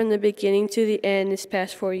way from the beginning to the end these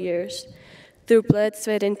past 4 years, through blood,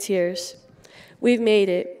 sweat, and tears. We've made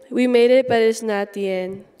it. We made it, but it's not the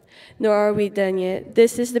end, nor are we done yet.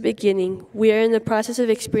 This is the beginning. We are in the process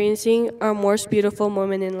of experiencing our most beautiful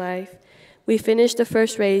moment in life. We finished the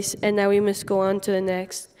first race, and now we must go on to the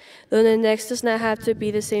next. Though the next does not have to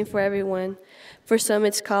be the same for everyone. For some,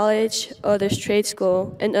 it's college, others trade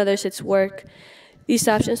school, and others it's work. These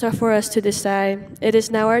options are for us to decide. It is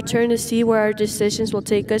now our turn to see where our decisions will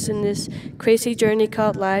take us in this crazy journey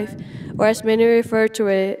called life, or as many refer to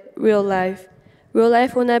it, real life. Real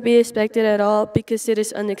life will not be expected at all because it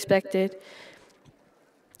is unexpected.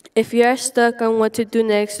 If you are stuck on what to do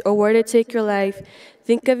next or where to take your life,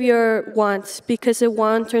 think of your wants because a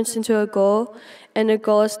want turns into a goal, and a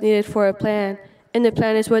goal is needed for a plan, and the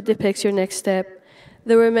plan is what depicts your next step.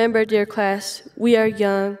 Though remember, dear class, we are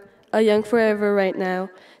young, a young forever right now,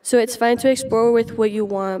 so it's fine to explore with what you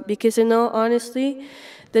want because in all honesty,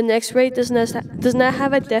 the next race does not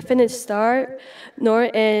have a definite start nor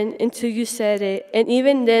end until you set it, and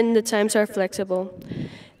even then the times are flexible.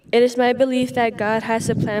 It is my belief that God has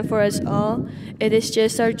a plan for us all. It is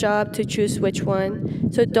just our job to choose which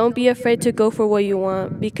one. So don't be afraid to go for what you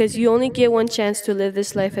want because you only get one chance to live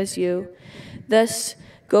this life as you. Thus,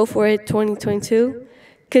 go for it 2022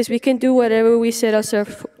 because we can do whatever we set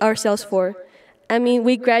ourselves for. I mean,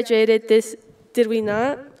 we graduated this, did we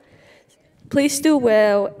not? Please do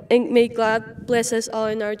well, and may God bless us all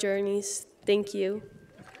in our journeys. Thank you.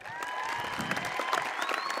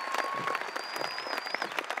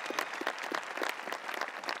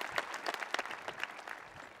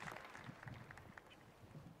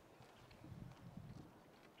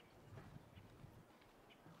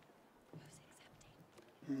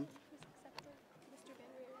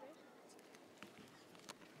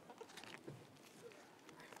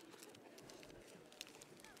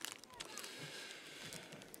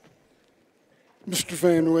 Mr.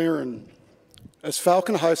 Van Leeren, as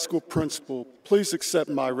Falcon High School principal, please accept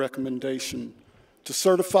my recommendation to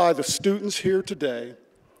certify the students here today.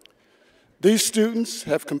 These students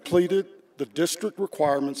have completed the district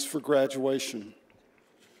requirements for graduation.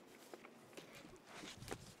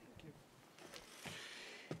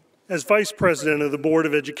 As Vice President of the Board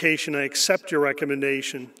of Education, I accept your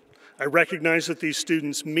recommendation. I recognize that these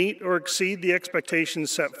students meet or exceed the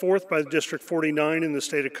expectations set forth by District 49 in the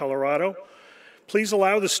state of Colorado. Please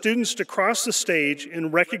allow the students to cross the stage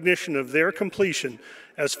in recognition of their completion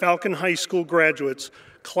as Falcon High School graduates,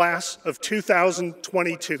 class of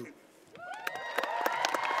 2022.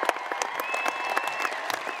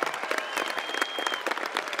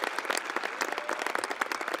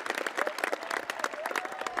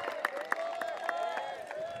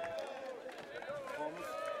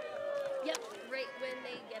 Yep, right when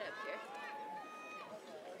they get up here.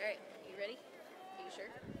 All right, you ready? Are you sure?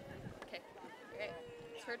 Okay. All right.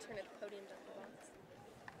 It's her turn at the podium, Dr. Box.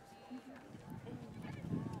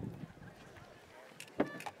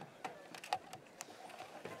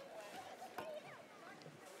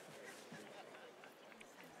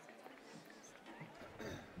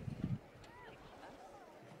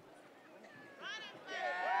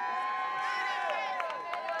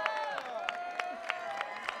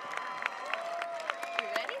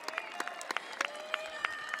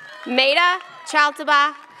 Maida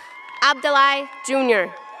Chaltaba Abdullah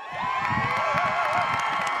Jr.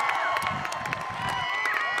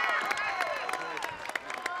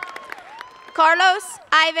 Carlos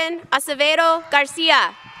Ivan Acevedo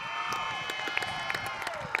Garcia.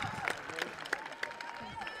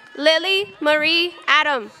 Lily Marie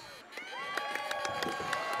Adam.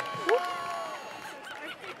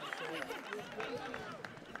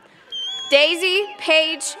 Daisy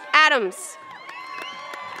Paige Adams.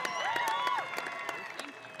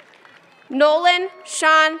 Nolan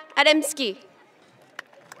Sean Adamski.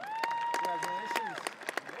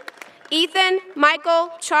 Ethan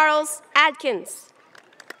Michael Charles Adkins.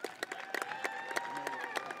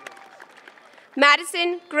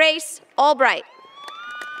 Madison Grace Albright.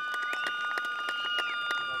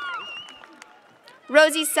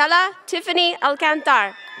 Rosie Sella Tiffany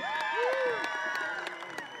Alcantar.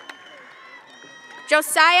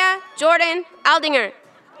 Josiah Jordan Aldinger.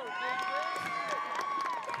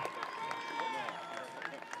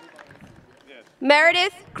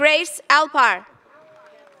 Meredith Grace Alpar.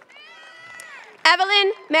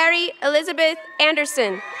 Evelyn Mary Elizabeth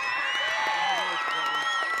Anderson.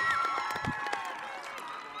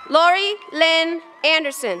 Lori Lynn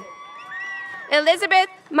Anderson. Elizabeth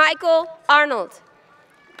Michael Arnold.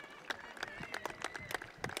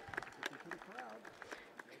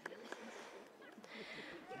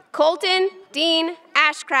 Colton Dean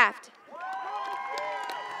Ashcraft.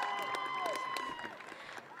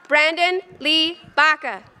 Brandon Lee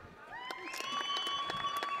Baca.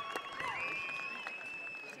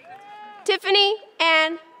 Tiffany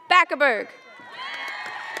Ann Backerberg.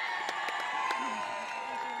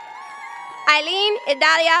 Eileen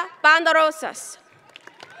Idalia Bandarosas.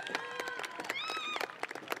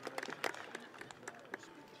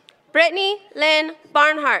 Brittany Lynn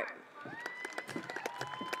Barnhart.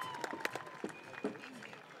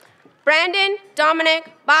 Brandon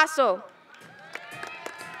Dominic Basso.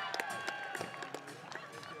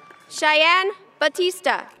 Cheyenne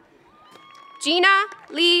Batista. Gina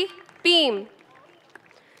Lee Beam.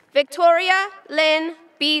 Victoria Lynn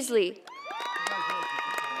Beasley.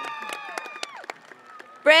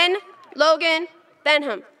 Bryn Logan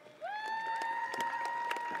Benham.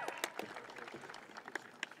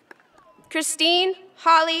 Christine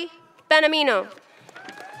Holly Benamino.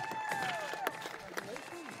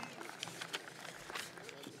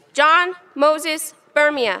 John Moses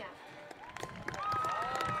Bermia.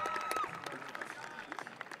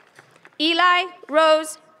 Eli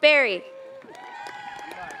Rose Berry.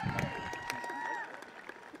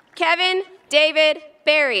 Kevin David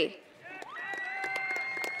Berry.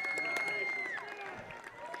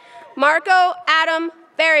 Marco Adam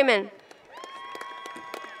Berryman.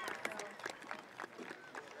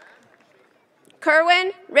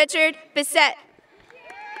 Kerwin Richard Bissett.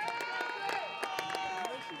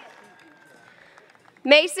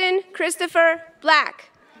 Mason Christopher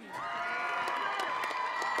Black.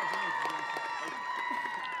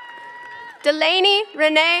 Delaney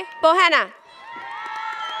Renee Bohanna.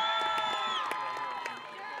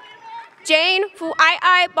 Jane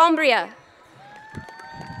Fuai Bombria.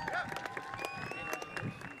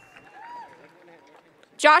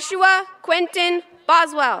 Joshua Quentin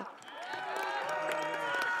Boswell.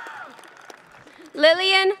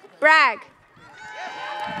 Lillian Bragg.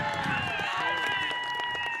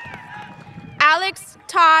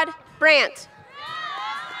 Todd Brandt.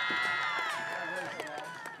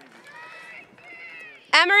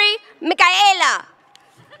 Emery Michaela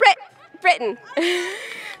Britton.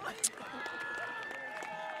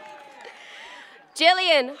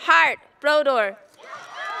 Jillian Hart Brodor.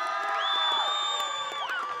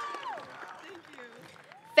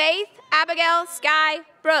 Faith Abigail Sky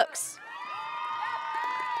Brooks.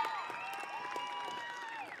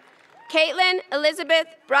 Caitlin Elizabeth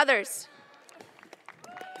Brothers.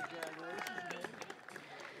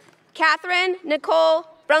 Catherine Nicole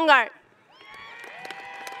Brungart.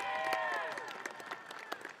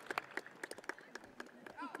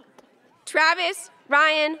 Travis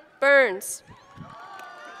Ryan Burns.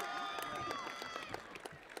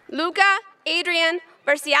 Luca Adrian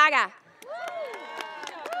Berciaga.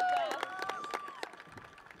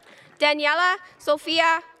 Daniela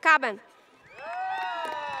Sofia Caban.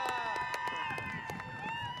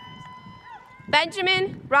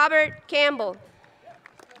 Benjamin Robert Campbell.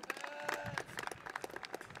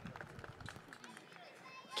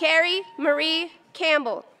 Carrie Marie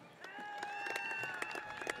Campbell.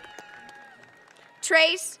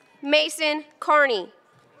 Trace Mason Carney.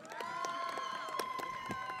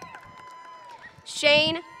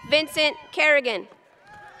 Shane Vincent Kerrigan.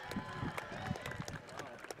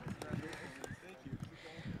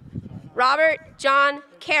 Robert John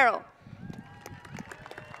Carroll.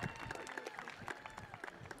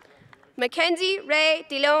 Mackenzie Ray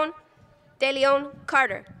De Leon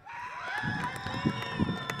Carter.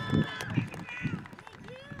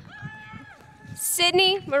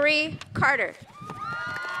 Sydney Marie Carter.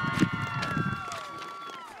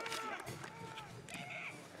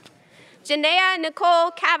 Janaea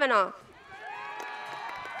Nicole Kavanaugh.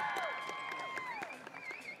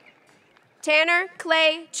 Tanner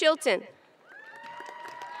Clay Chilton.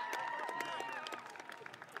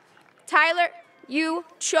 Tyler Yu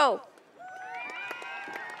Cho.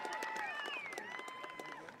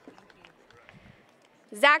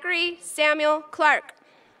 Zachary Samuel Clark.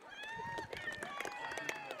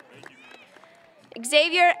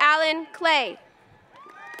 Xavier Allen Clay.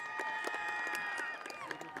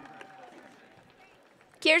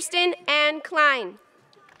 Kirsten Ann Klein.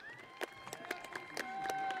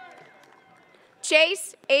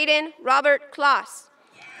 Chase Aiden Robert Kloss.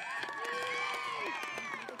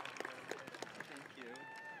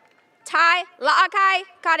 Ty Laakai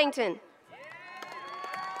Coddington.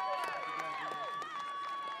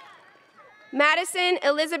 Madison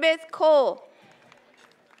Elizabeth Cole.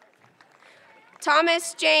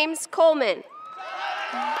 Thomas James Coleman.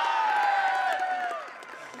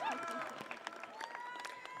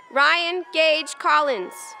 Ryan Gage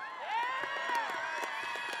Collins.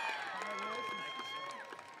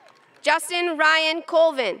 Justin Ryan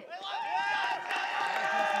Colvin.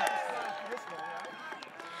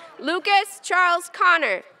 Lucas Charles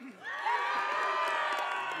Connor.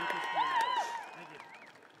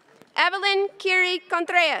 Evelyn Kiri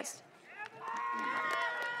Contreras.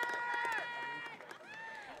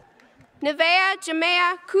 Nevea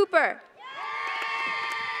Jamea Cooper.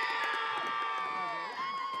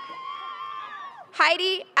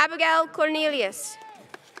 Heidi Abigail Cornelius.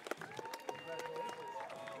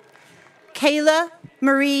 Kayla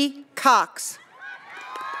Marie Cox.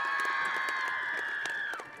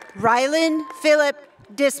 Rylan Philip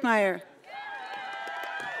Dismeyer.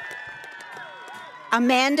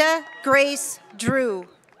 Amanda Grace Drew.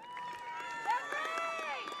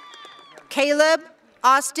 Caleb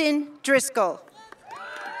Austin Driscoll.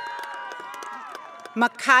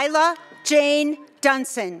 Makayla Jane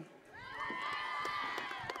Dunson.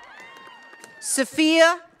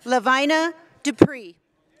 Sophia Lavina Dupree.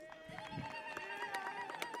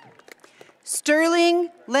 Sterling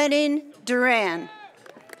Lennon Duran.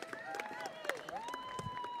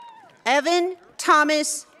 Evan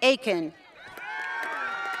Thomas Aiken.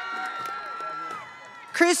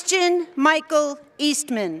 Christian Michael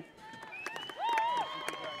Eastman.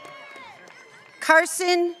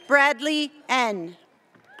 Carson Bradley N.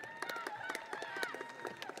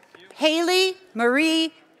 Haley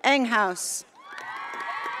Marie Enghouse.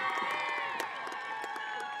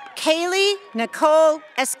 Kaylee Nicole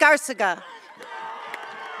Escarcega.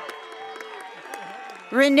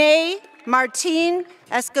 Renee Martin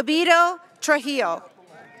Escobedo Trujillo.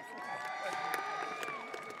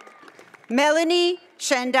 Melanie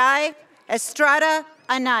Shandai Estrada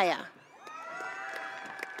Anaya.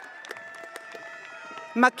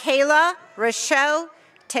 Michaela Rochelle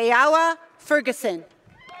Teawa Ferguson.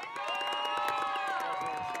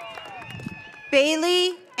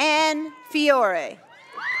 Bailey Ann Fiore.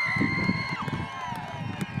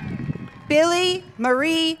 Billy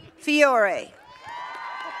Marie Fiore.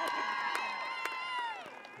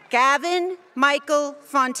 Gavin Michael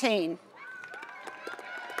Fontaine.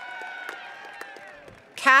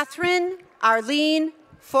 Catherine Arlene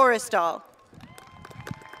Forrestal.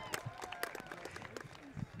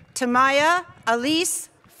 Tamaya Elise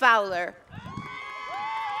Fowler.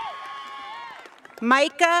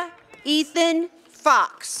 Micah Ethan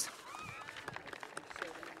Fox.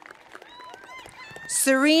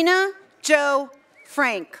 Serena Jo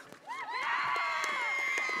Frank.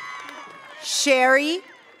 Sherry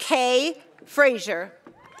K. Frazier.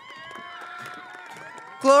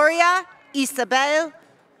 Gloria Isabel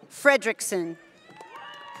Fredrickson.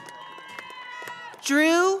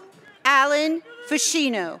 Drew Allen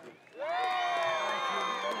Fushino.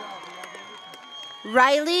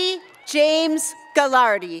 Riley James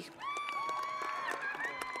Gallardi.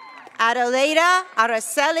 Adelaida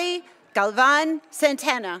Araceli Galvan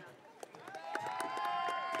Santana.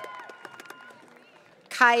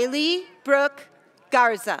 Kylie Brooke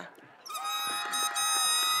Garza.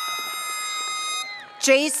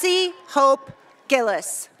 JC Hope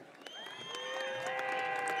Gillis.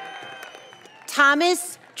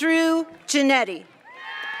 Thomas Drew Genetti.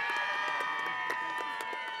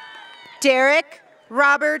 Derek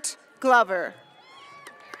Robert Glover.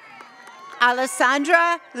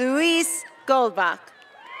 Alessandra Luis Goldbach.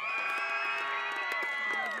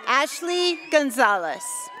 Ashley Gonzalez.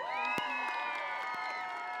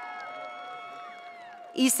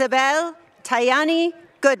 Isabel Tayani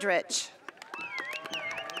Goodrich.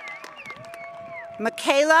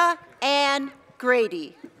 Michaela Ann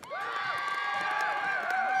Grady.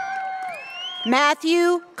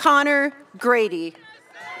 Matthew Connor Grady.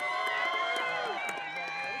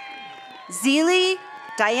 Zeely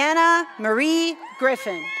Diana Marie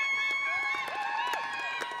Griffin.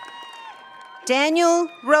 Daniel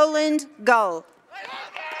Roland Gull.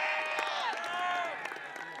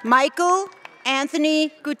 Michael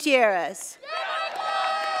Anthony Gutierrez.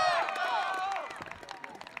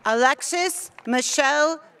 Alexis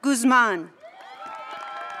Michelle Guzman.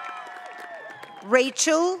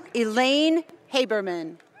 Rachel Elaine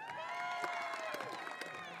Haberman.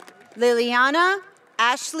 Liliana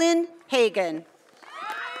Ashlyn Hagan.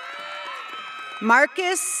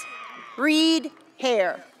 Marcus Reed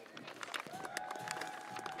Hare.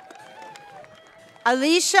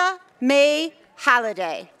 Alicia May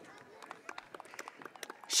Halliday.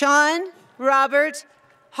 Sean Robert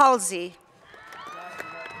Halsey.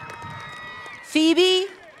 Phoebe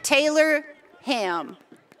Taylor Ham.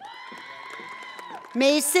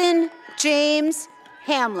 Mason James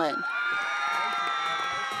Hamlin.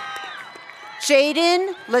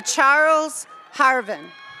 Jaden LaCharles Harvin.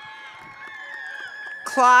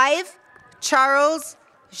 Clive Charles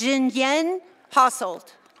Jinyen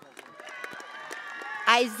Hosselt.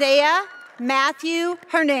 Isaiah Matthew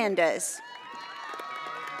Hernandez.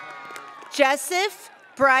 Joseph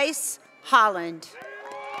Bryce Holland.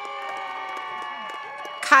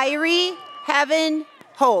 Kyrie Heaven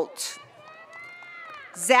Holt.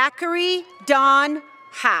 Zachary Don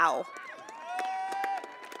Howe.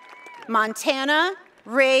 Montana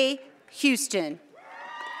Ray Houston.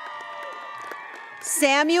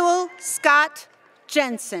 Samuel Scott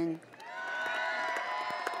Jensen.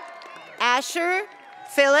 Asher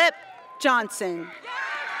Philip Johnson.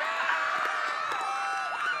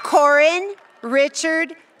 Corin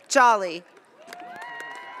Richard Jolly.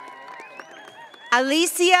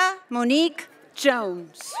 Alicia Monique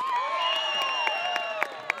Jones.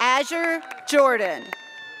 Azure Jordan.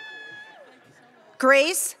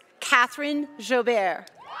 Grace Catherine Jobert.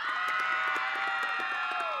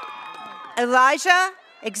 Elijah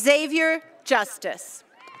Xavier Justice.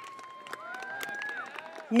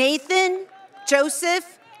 Nathan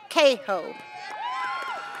Joseph Cahoe.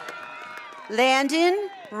 Landon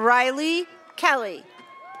Riley Kelly.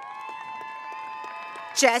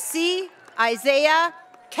 Jesse Isaiah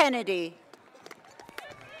Kennedy.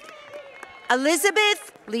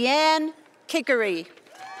 Elizabeth Leanne Kickery.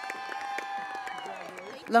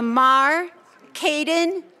 Lamar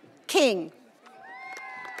Caden King.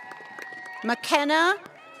 McKenna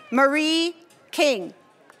Marie King.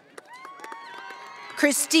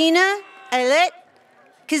 Christina Elet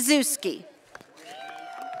Kazuski.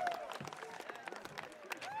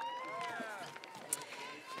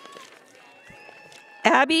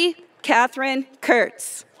 Abby Catherine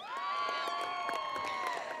Kurtz.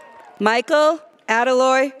 Michael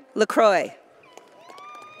Adeloy LaCroix.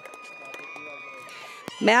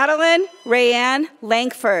 Madeline Rayanne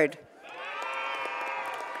Langford.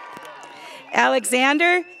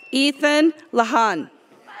 Alexander Ethan Lahan.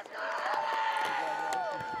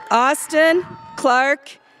 Austin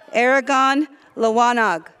Clark Aragon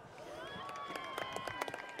Lawanag.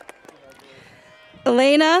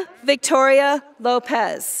 Elena Victoria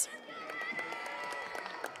Lopez.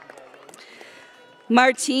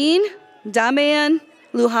 Martine Damian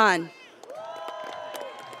Lujan.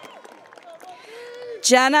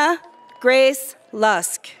 Jenna Grace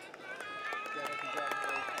Lusk.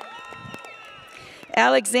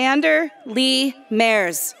 Alexander Lee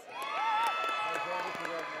Mares.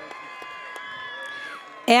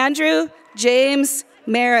 Andrew James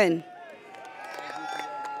Marin.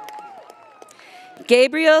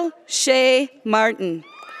 Gabriel Shea Martin.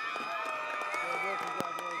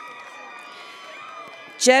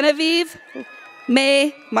 Genevieve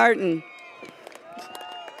May Martin.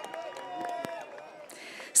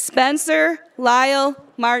 Spencer Lyle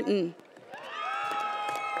Martin.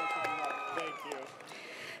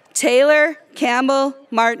 Taylor Campbell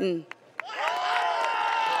Martin.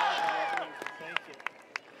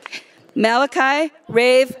 Malachi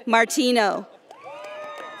Rave Martino.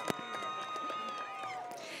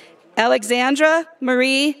 Alexandra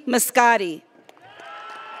Marie Mascotti.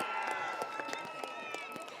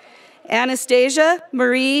 Anastasia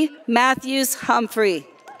Marie Matthews Humphrey.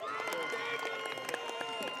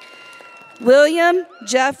 William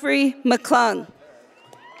Jeffrey McClung.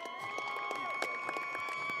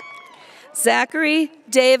 Zachary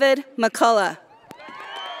David McCullough.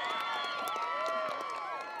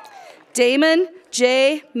 Damon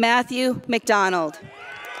J. Matthew McDonald.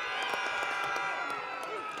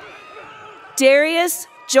 Darius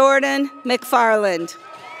Jordan McFarland.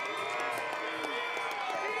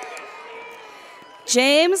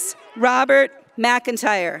 James Robert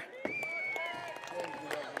McIntyre.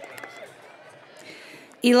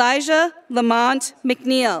 Elijah Lamont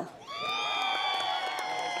McNeil.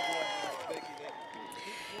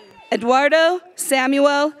 Eduardo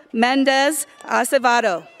Samuel Mendez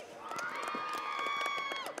Acevedo.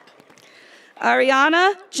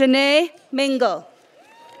 Ariana Janae Mingle.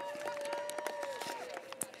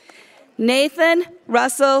 Nathan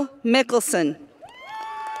Russell Mickelson.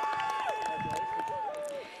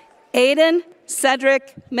 Aiden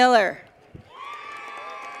Cedric Miller.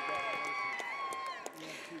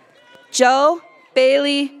 Joe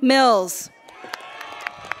Bailey Mills.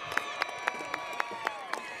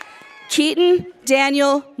 Keaton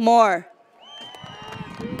Daniel Moore.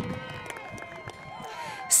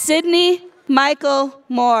 Sydney Michael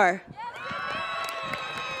Moore.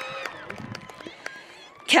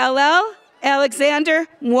 Kal-El Alexander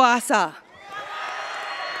Mwasa.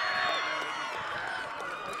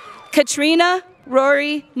 Katrina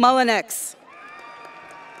Rory Mullinex.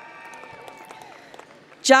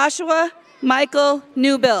 Joshua Michael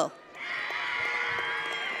Newbill.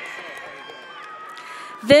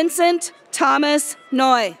 Vincent Thomas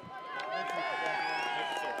Noy.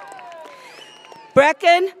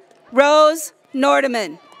 Brecken Rose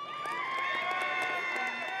Nordeman.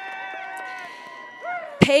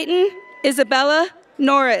 Peyton Isabella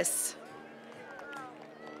Norris.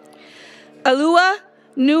 Alua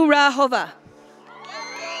Nurahova.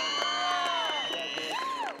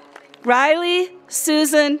 Riley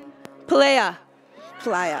Susan Playa.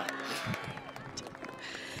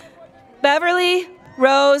 Beverly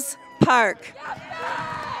Rose Park.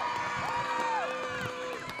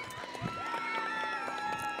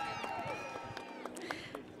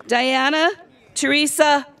 Diana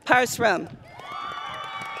Teresa Parsram.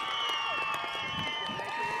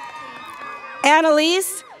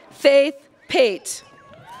 Annalise Faith Pate.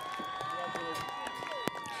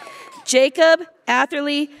 Jacob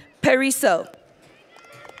Atherley Pariso.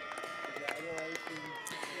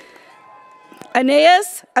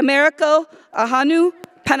 Aeneas Americo Ahanu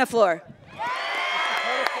Penaflor.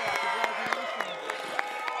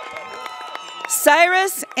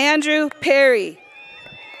 Cyrus Andrew Perry.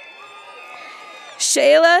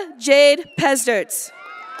 Shayla Jade Pesdertz.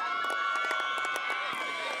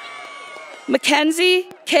 Mackenzie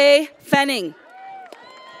K. Fenning.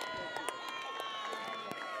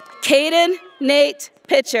 Caden Nate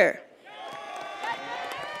Pitcher.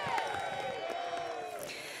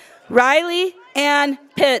 Riley Ann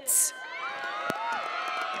Pitts.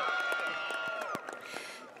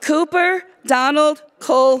 Cooper Donald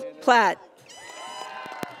Cole Platt.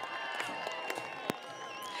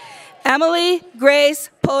 Emily Grace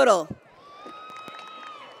Podel.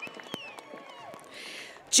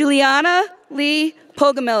 Juliana Lee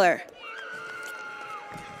Pogamiller.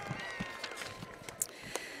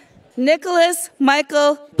 Nicholas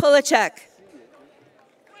Michael Pulacek.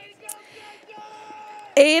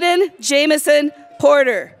 Aiden Jameson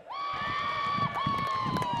Porter.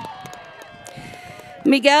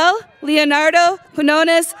 Miguel Leonardo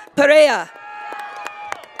Quinones Perea.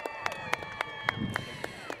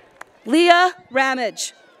 Leah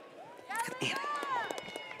Ramage.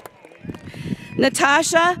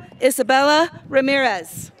 Natasha Isabella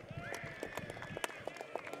Ramirez.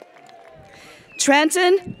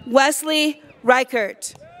 Trenton Wesley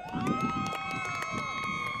Reichert.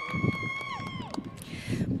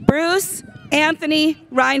 Bruce Anthony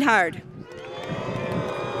Reinhard.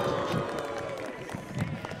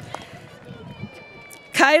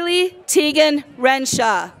 Kylie Tegan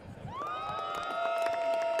Renshaw.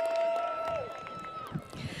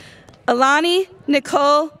 Alani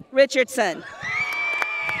Nicole Richardson.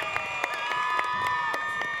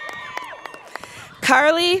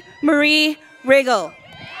 Carly Marie Riggle.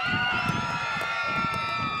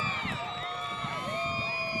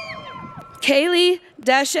 Kaylee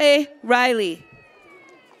Deshe Riley.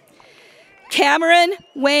 Cameron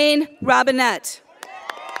Wayne Robinette.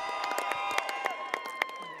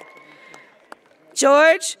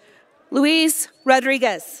 George Luis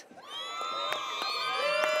Rodriguez.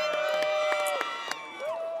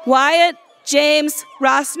 Wyatt James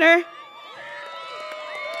Rossner.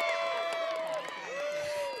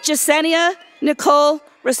 Jasenia Nicole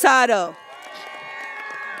Rosado.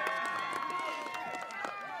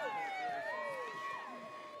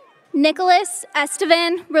 Nicholas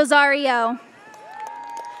Estevan Rosario.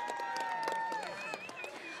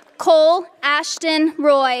 Cole Ashton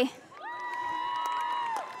Roy.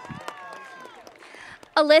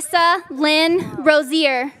 Alyssa Lynn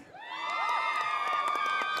Rosier.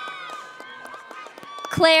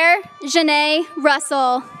 Claire Janae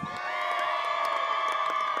Russell.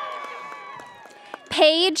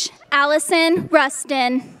 Paige Allison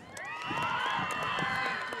Rustin.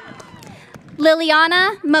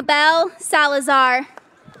 Liliana Mabel Salazar.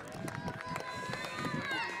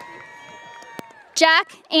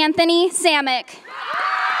 Jack Anthony Samick.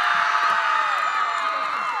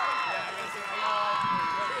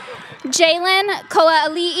 Jalen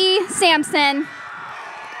Koa'ali'i Sampson.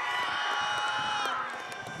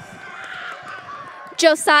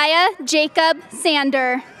 Josiah Jacob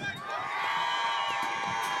Sander.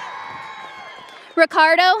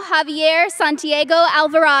 Ricardo Javier Santiago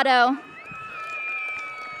Alvarado.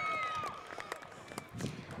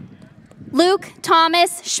 Luke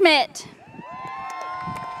Thomas Schmidt.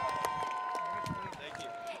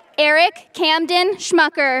 Eric Camden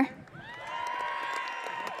Schmucker.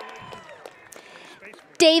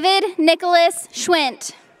 David Nicholas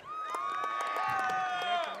Schwint.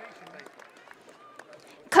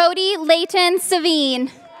 Cody Layton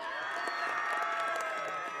Savine.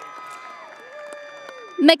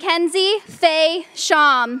 Mackenzie Faye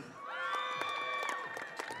Sham.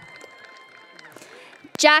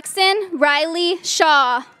 Jackson Riley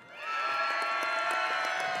Shaw.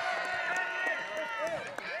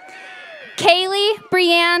 Kaylee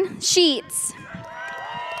Brianne Sheets.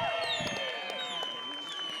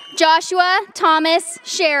 Joshua Thomas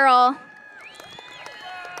Sherrill.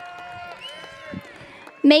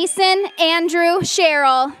 Mason Andrew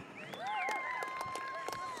Sherrill.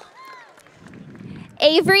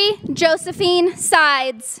 Avery Josephine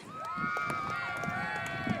Sides.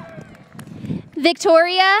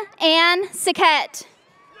 Victoria Ann Saquette.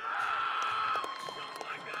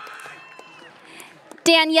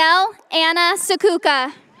 Danielle Anna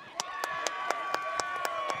Sakuka.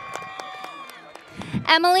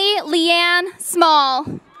 Emily Leanne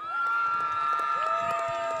Small.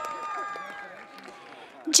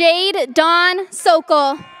 Jade Dawn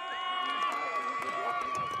Sokol.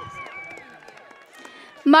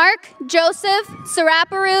 Mark Joseph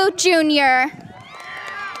Saraparu Jr.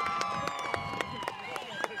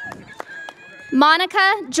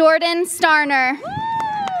 Monica Jordan Starner.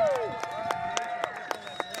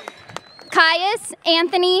 Caius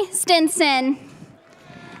Anthony Stinson.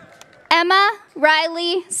 Emma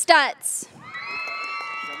Riley Stutz.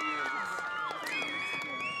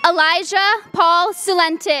 Elijah Paul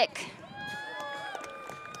Sulentic.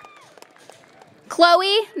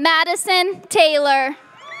 Chloe Madison Taylor.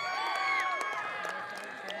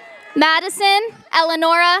 Madison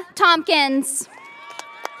Eleonora Tompkins.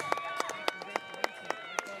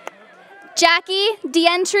 Jackie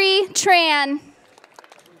Dientry Tran.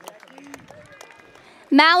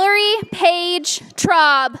 Mallory Page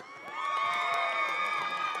Traub.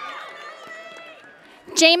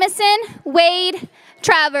 Jameson Wade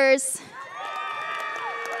Travers.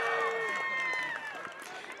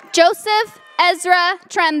 Joseph Ezra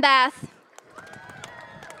Trembath.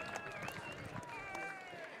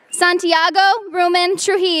 Santiago Rumen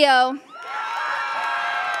Trujillo.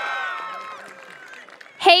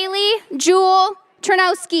 Haley Jewel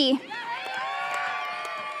Ternowski.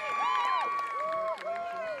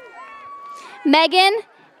 Megan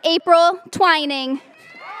April Twining.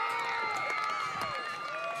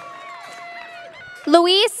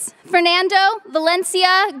 Luis Fernando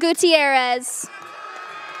Valencia Gutierrez.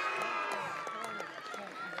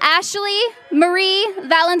 Ashley Marie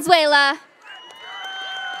Valenzuela.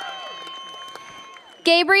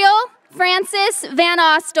 Gabriel Francis Van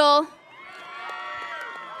Ostel.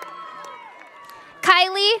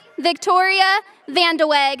 Kylie Victoria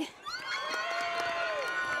Vandeweg.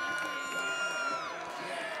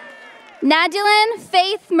 Nadilyn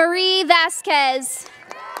Faith Marie Vasquez.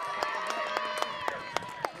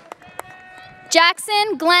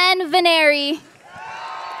 Jackson Glenn Veneri.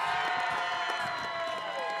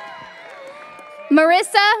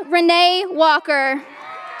 Marissa Renee Walker.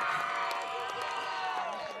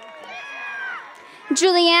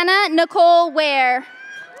 Juliana Nicole Ware.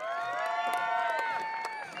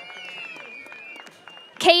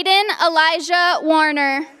 Caden Elijah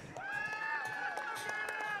Warner.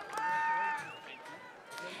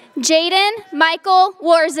 Jaden Michael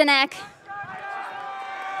Warzenek.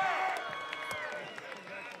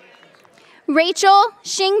 Rachel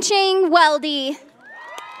Xingqing Weldy.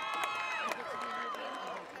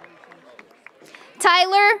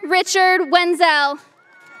 Tyler Richard Wenzel.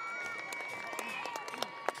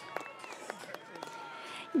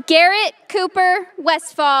 Garrett Cooper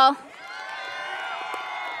Westfall.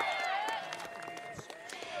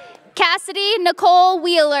 Cassidy Nicole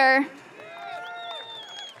Wheeler.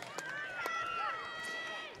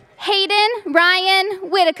 Hayden Ryan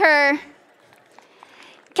Whitaker.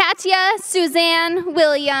 Katya Suzanne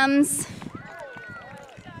Williams.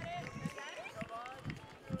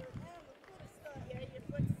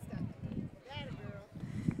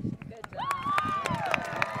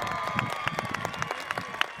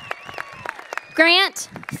 Grant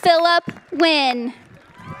Philip Wynn.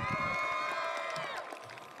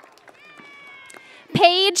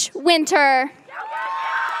 Paige Winter.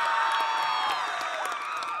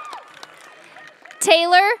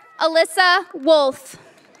 Taylor Alyssa Wolf.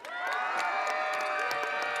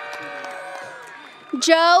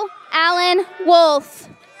 Joe Allen Wolf.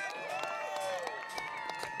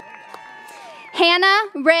 Hannah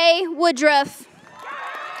Ray Woodruff.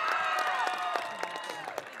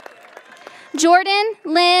 Jordan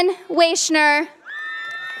Lynn Weichner.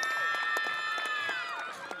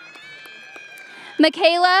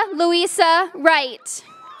 Michaela Louisa Wright.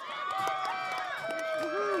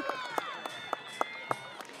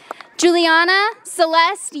 Juliana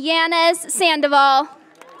Celeste Yanez Sandoval.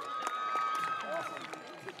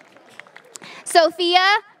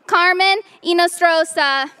 Sophia Carmen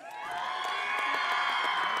Inostrosa.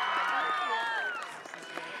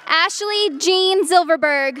 Ashley Jean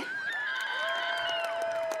Zilverberg.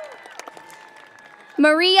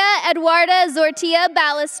 Maria Eduarda Zortia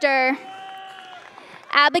Ballister.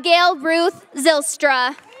 Abigail Ruth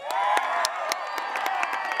Zilstra.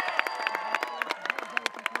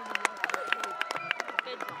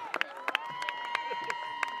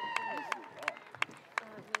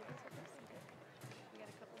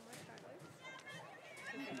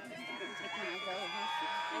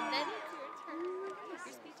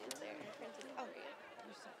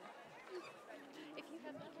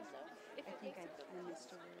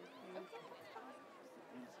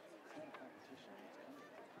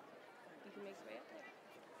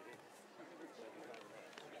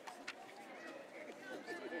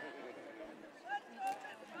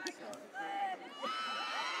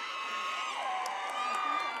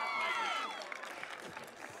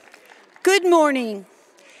 Good morning.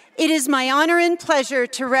 It is my honor and pleasure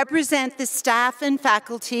to represent the staff and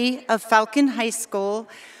faculty of Falcon High School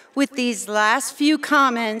with these last few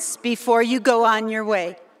comments before you go on your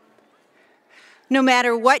way. No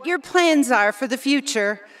matter what your plans are for the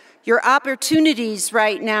future, your opportunities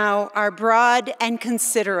right now are broad and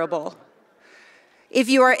considerable. If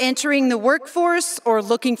you are entering the workforce or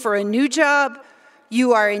looking for a new job,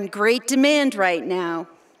 you are in great demand right now.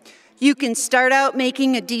 You can start out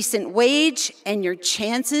making a decent wage, and your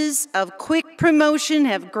chances of quick promotion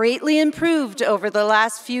have greatly improved over the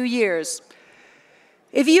last few years.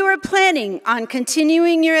 If you are planning on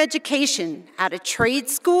continuing your education at a trade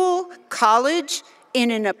school, college, in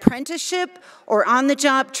an apprenticeship, or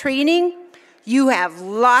on-the-job training, you have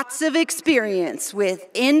lots of experience with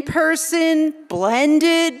in-person,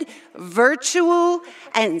 blended, virtual,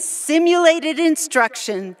 and simulated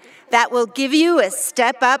instruction that will give you a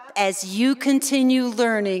step up as you continue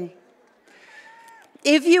learning.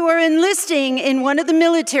 If you are enlisting in one of the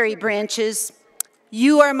military branches,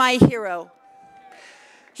 you are my hero.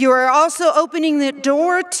 You are also opening the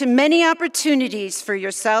door to many opportunities for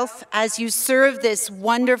yourself as you serve this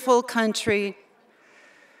wonderful country.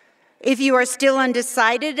 If you are still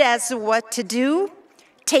undecided as to what to do,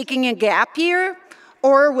 taking a gap year,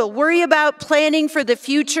 or will worry about planning for the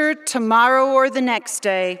future tomorrow or the next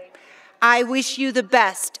day, I wish you the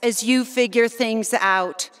best as you figure things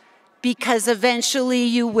out, because eventually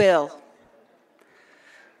you will.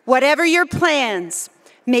 Whatever your plans,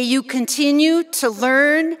 may you continue to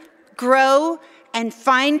learn, grow, and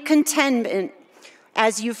find contentment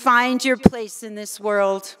as you find your place in this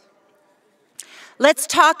world. Let's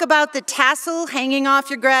talk about the tassel hanging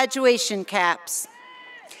off your graduation caps.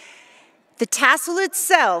 The tassel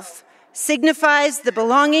itself signifies the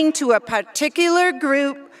belonging to a particular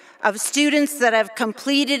group of students that have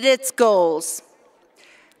completed its goals.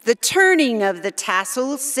 The turning of the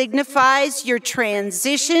tassel signifies your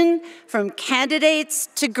transition from candidates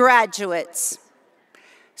to graduates.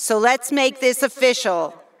 So let's make this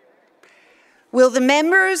official. Will the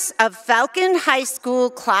members of Falcon High School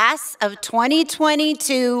class of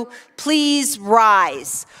 2022 please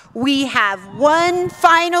rise? We have one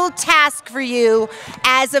final task for you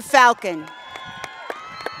as a Falcon.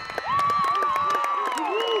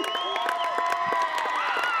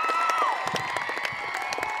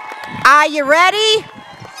 Are you ready?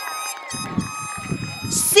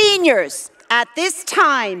 Seniors, at this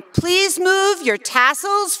time, please move your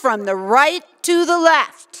tassels from the right to the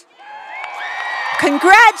left.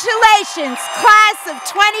 Congratulations, class of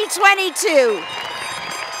 2022.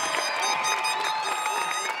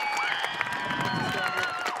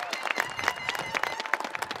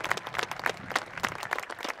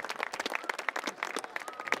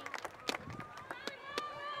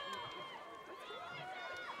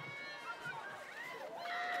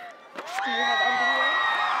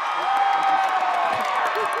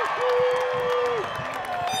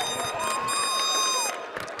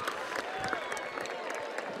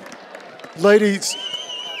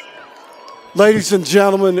 Ladies and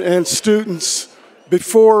gentlemen and students,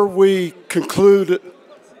 before we conclude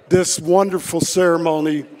this wonderful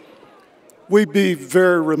ceremony, we'd be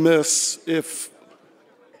very remiss if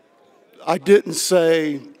I didn't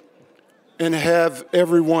say and have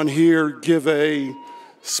everyone here give a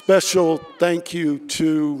special thank you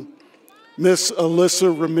to Miss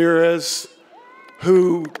Alyssa Ramirez,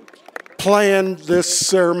 who planned this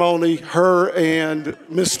ceremony, her and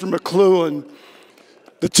Mr. McLuhan,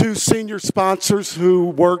 the two senior sponsors who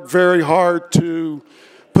worked very hard to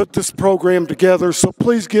put this program together. So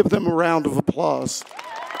please give them a round of applause.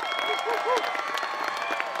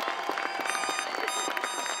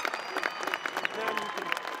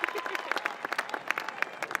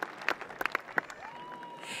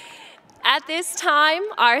 At this time,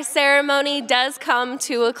 our ceremony does come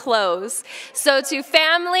to a close. So to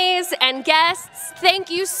families and guests, thank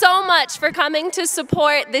you so much for coming to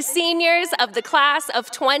support the seniors of the class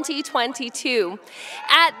of 2022.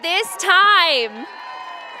 At this time,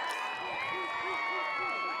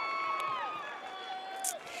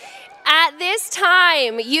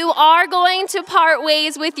 you are going to part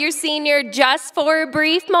ways with your senior just for a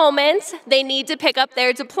brief moment. They need to pick up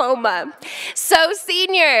their diploma. So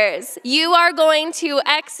seniors, you are going to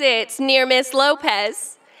exit near Miss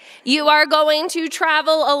Lopez. You are going to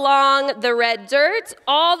travel along the red dirt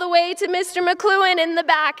all the way to Mr. McLuhan in the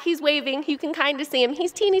back. He's waving. You can kind of see him.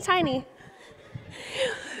 He's teeny tiny.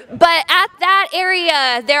 But at that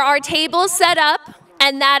area, there are tables set up,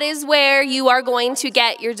 and that is where you are going to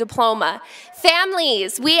get your diploma.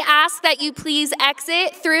 Families, we ask that you please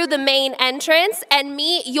exit through the main entrance and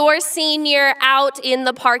meet your senior out in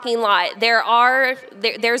the parking lot.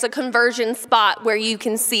 There's a conversion spot where you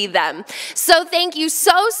can see them. So thank you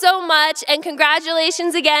so much, and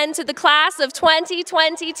congratulations again to the class of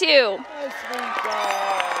 2022.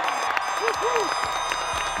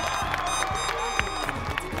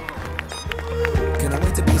 Can I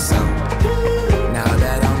wait to be some? Now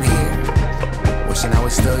that I'm here, wishing I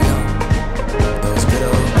was still young. Those good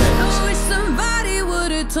old days. I wish somebody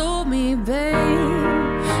would've told me, babe,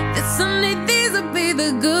 that someday these would be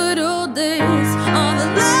the good old days. All the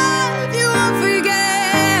love you won't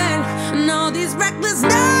forget, and all these reckless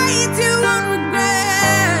nights you won't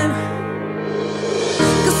regret.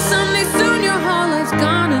 'Cause someday soon your whole life's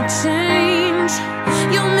gonna change.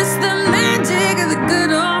 You'll miss the magic of the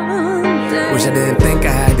good old days. Wish I didn't think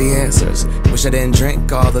I had the answers. Wish I didn't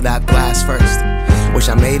drink all of that glass first. Wish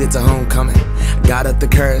I made it to homecoming. Got up the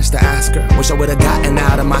courage to ask her. Wish I would've gotten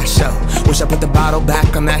out of my show. Wish I put the bottle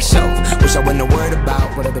back on that shelf. Wish I wouldn't have worried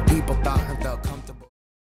about what other people thought.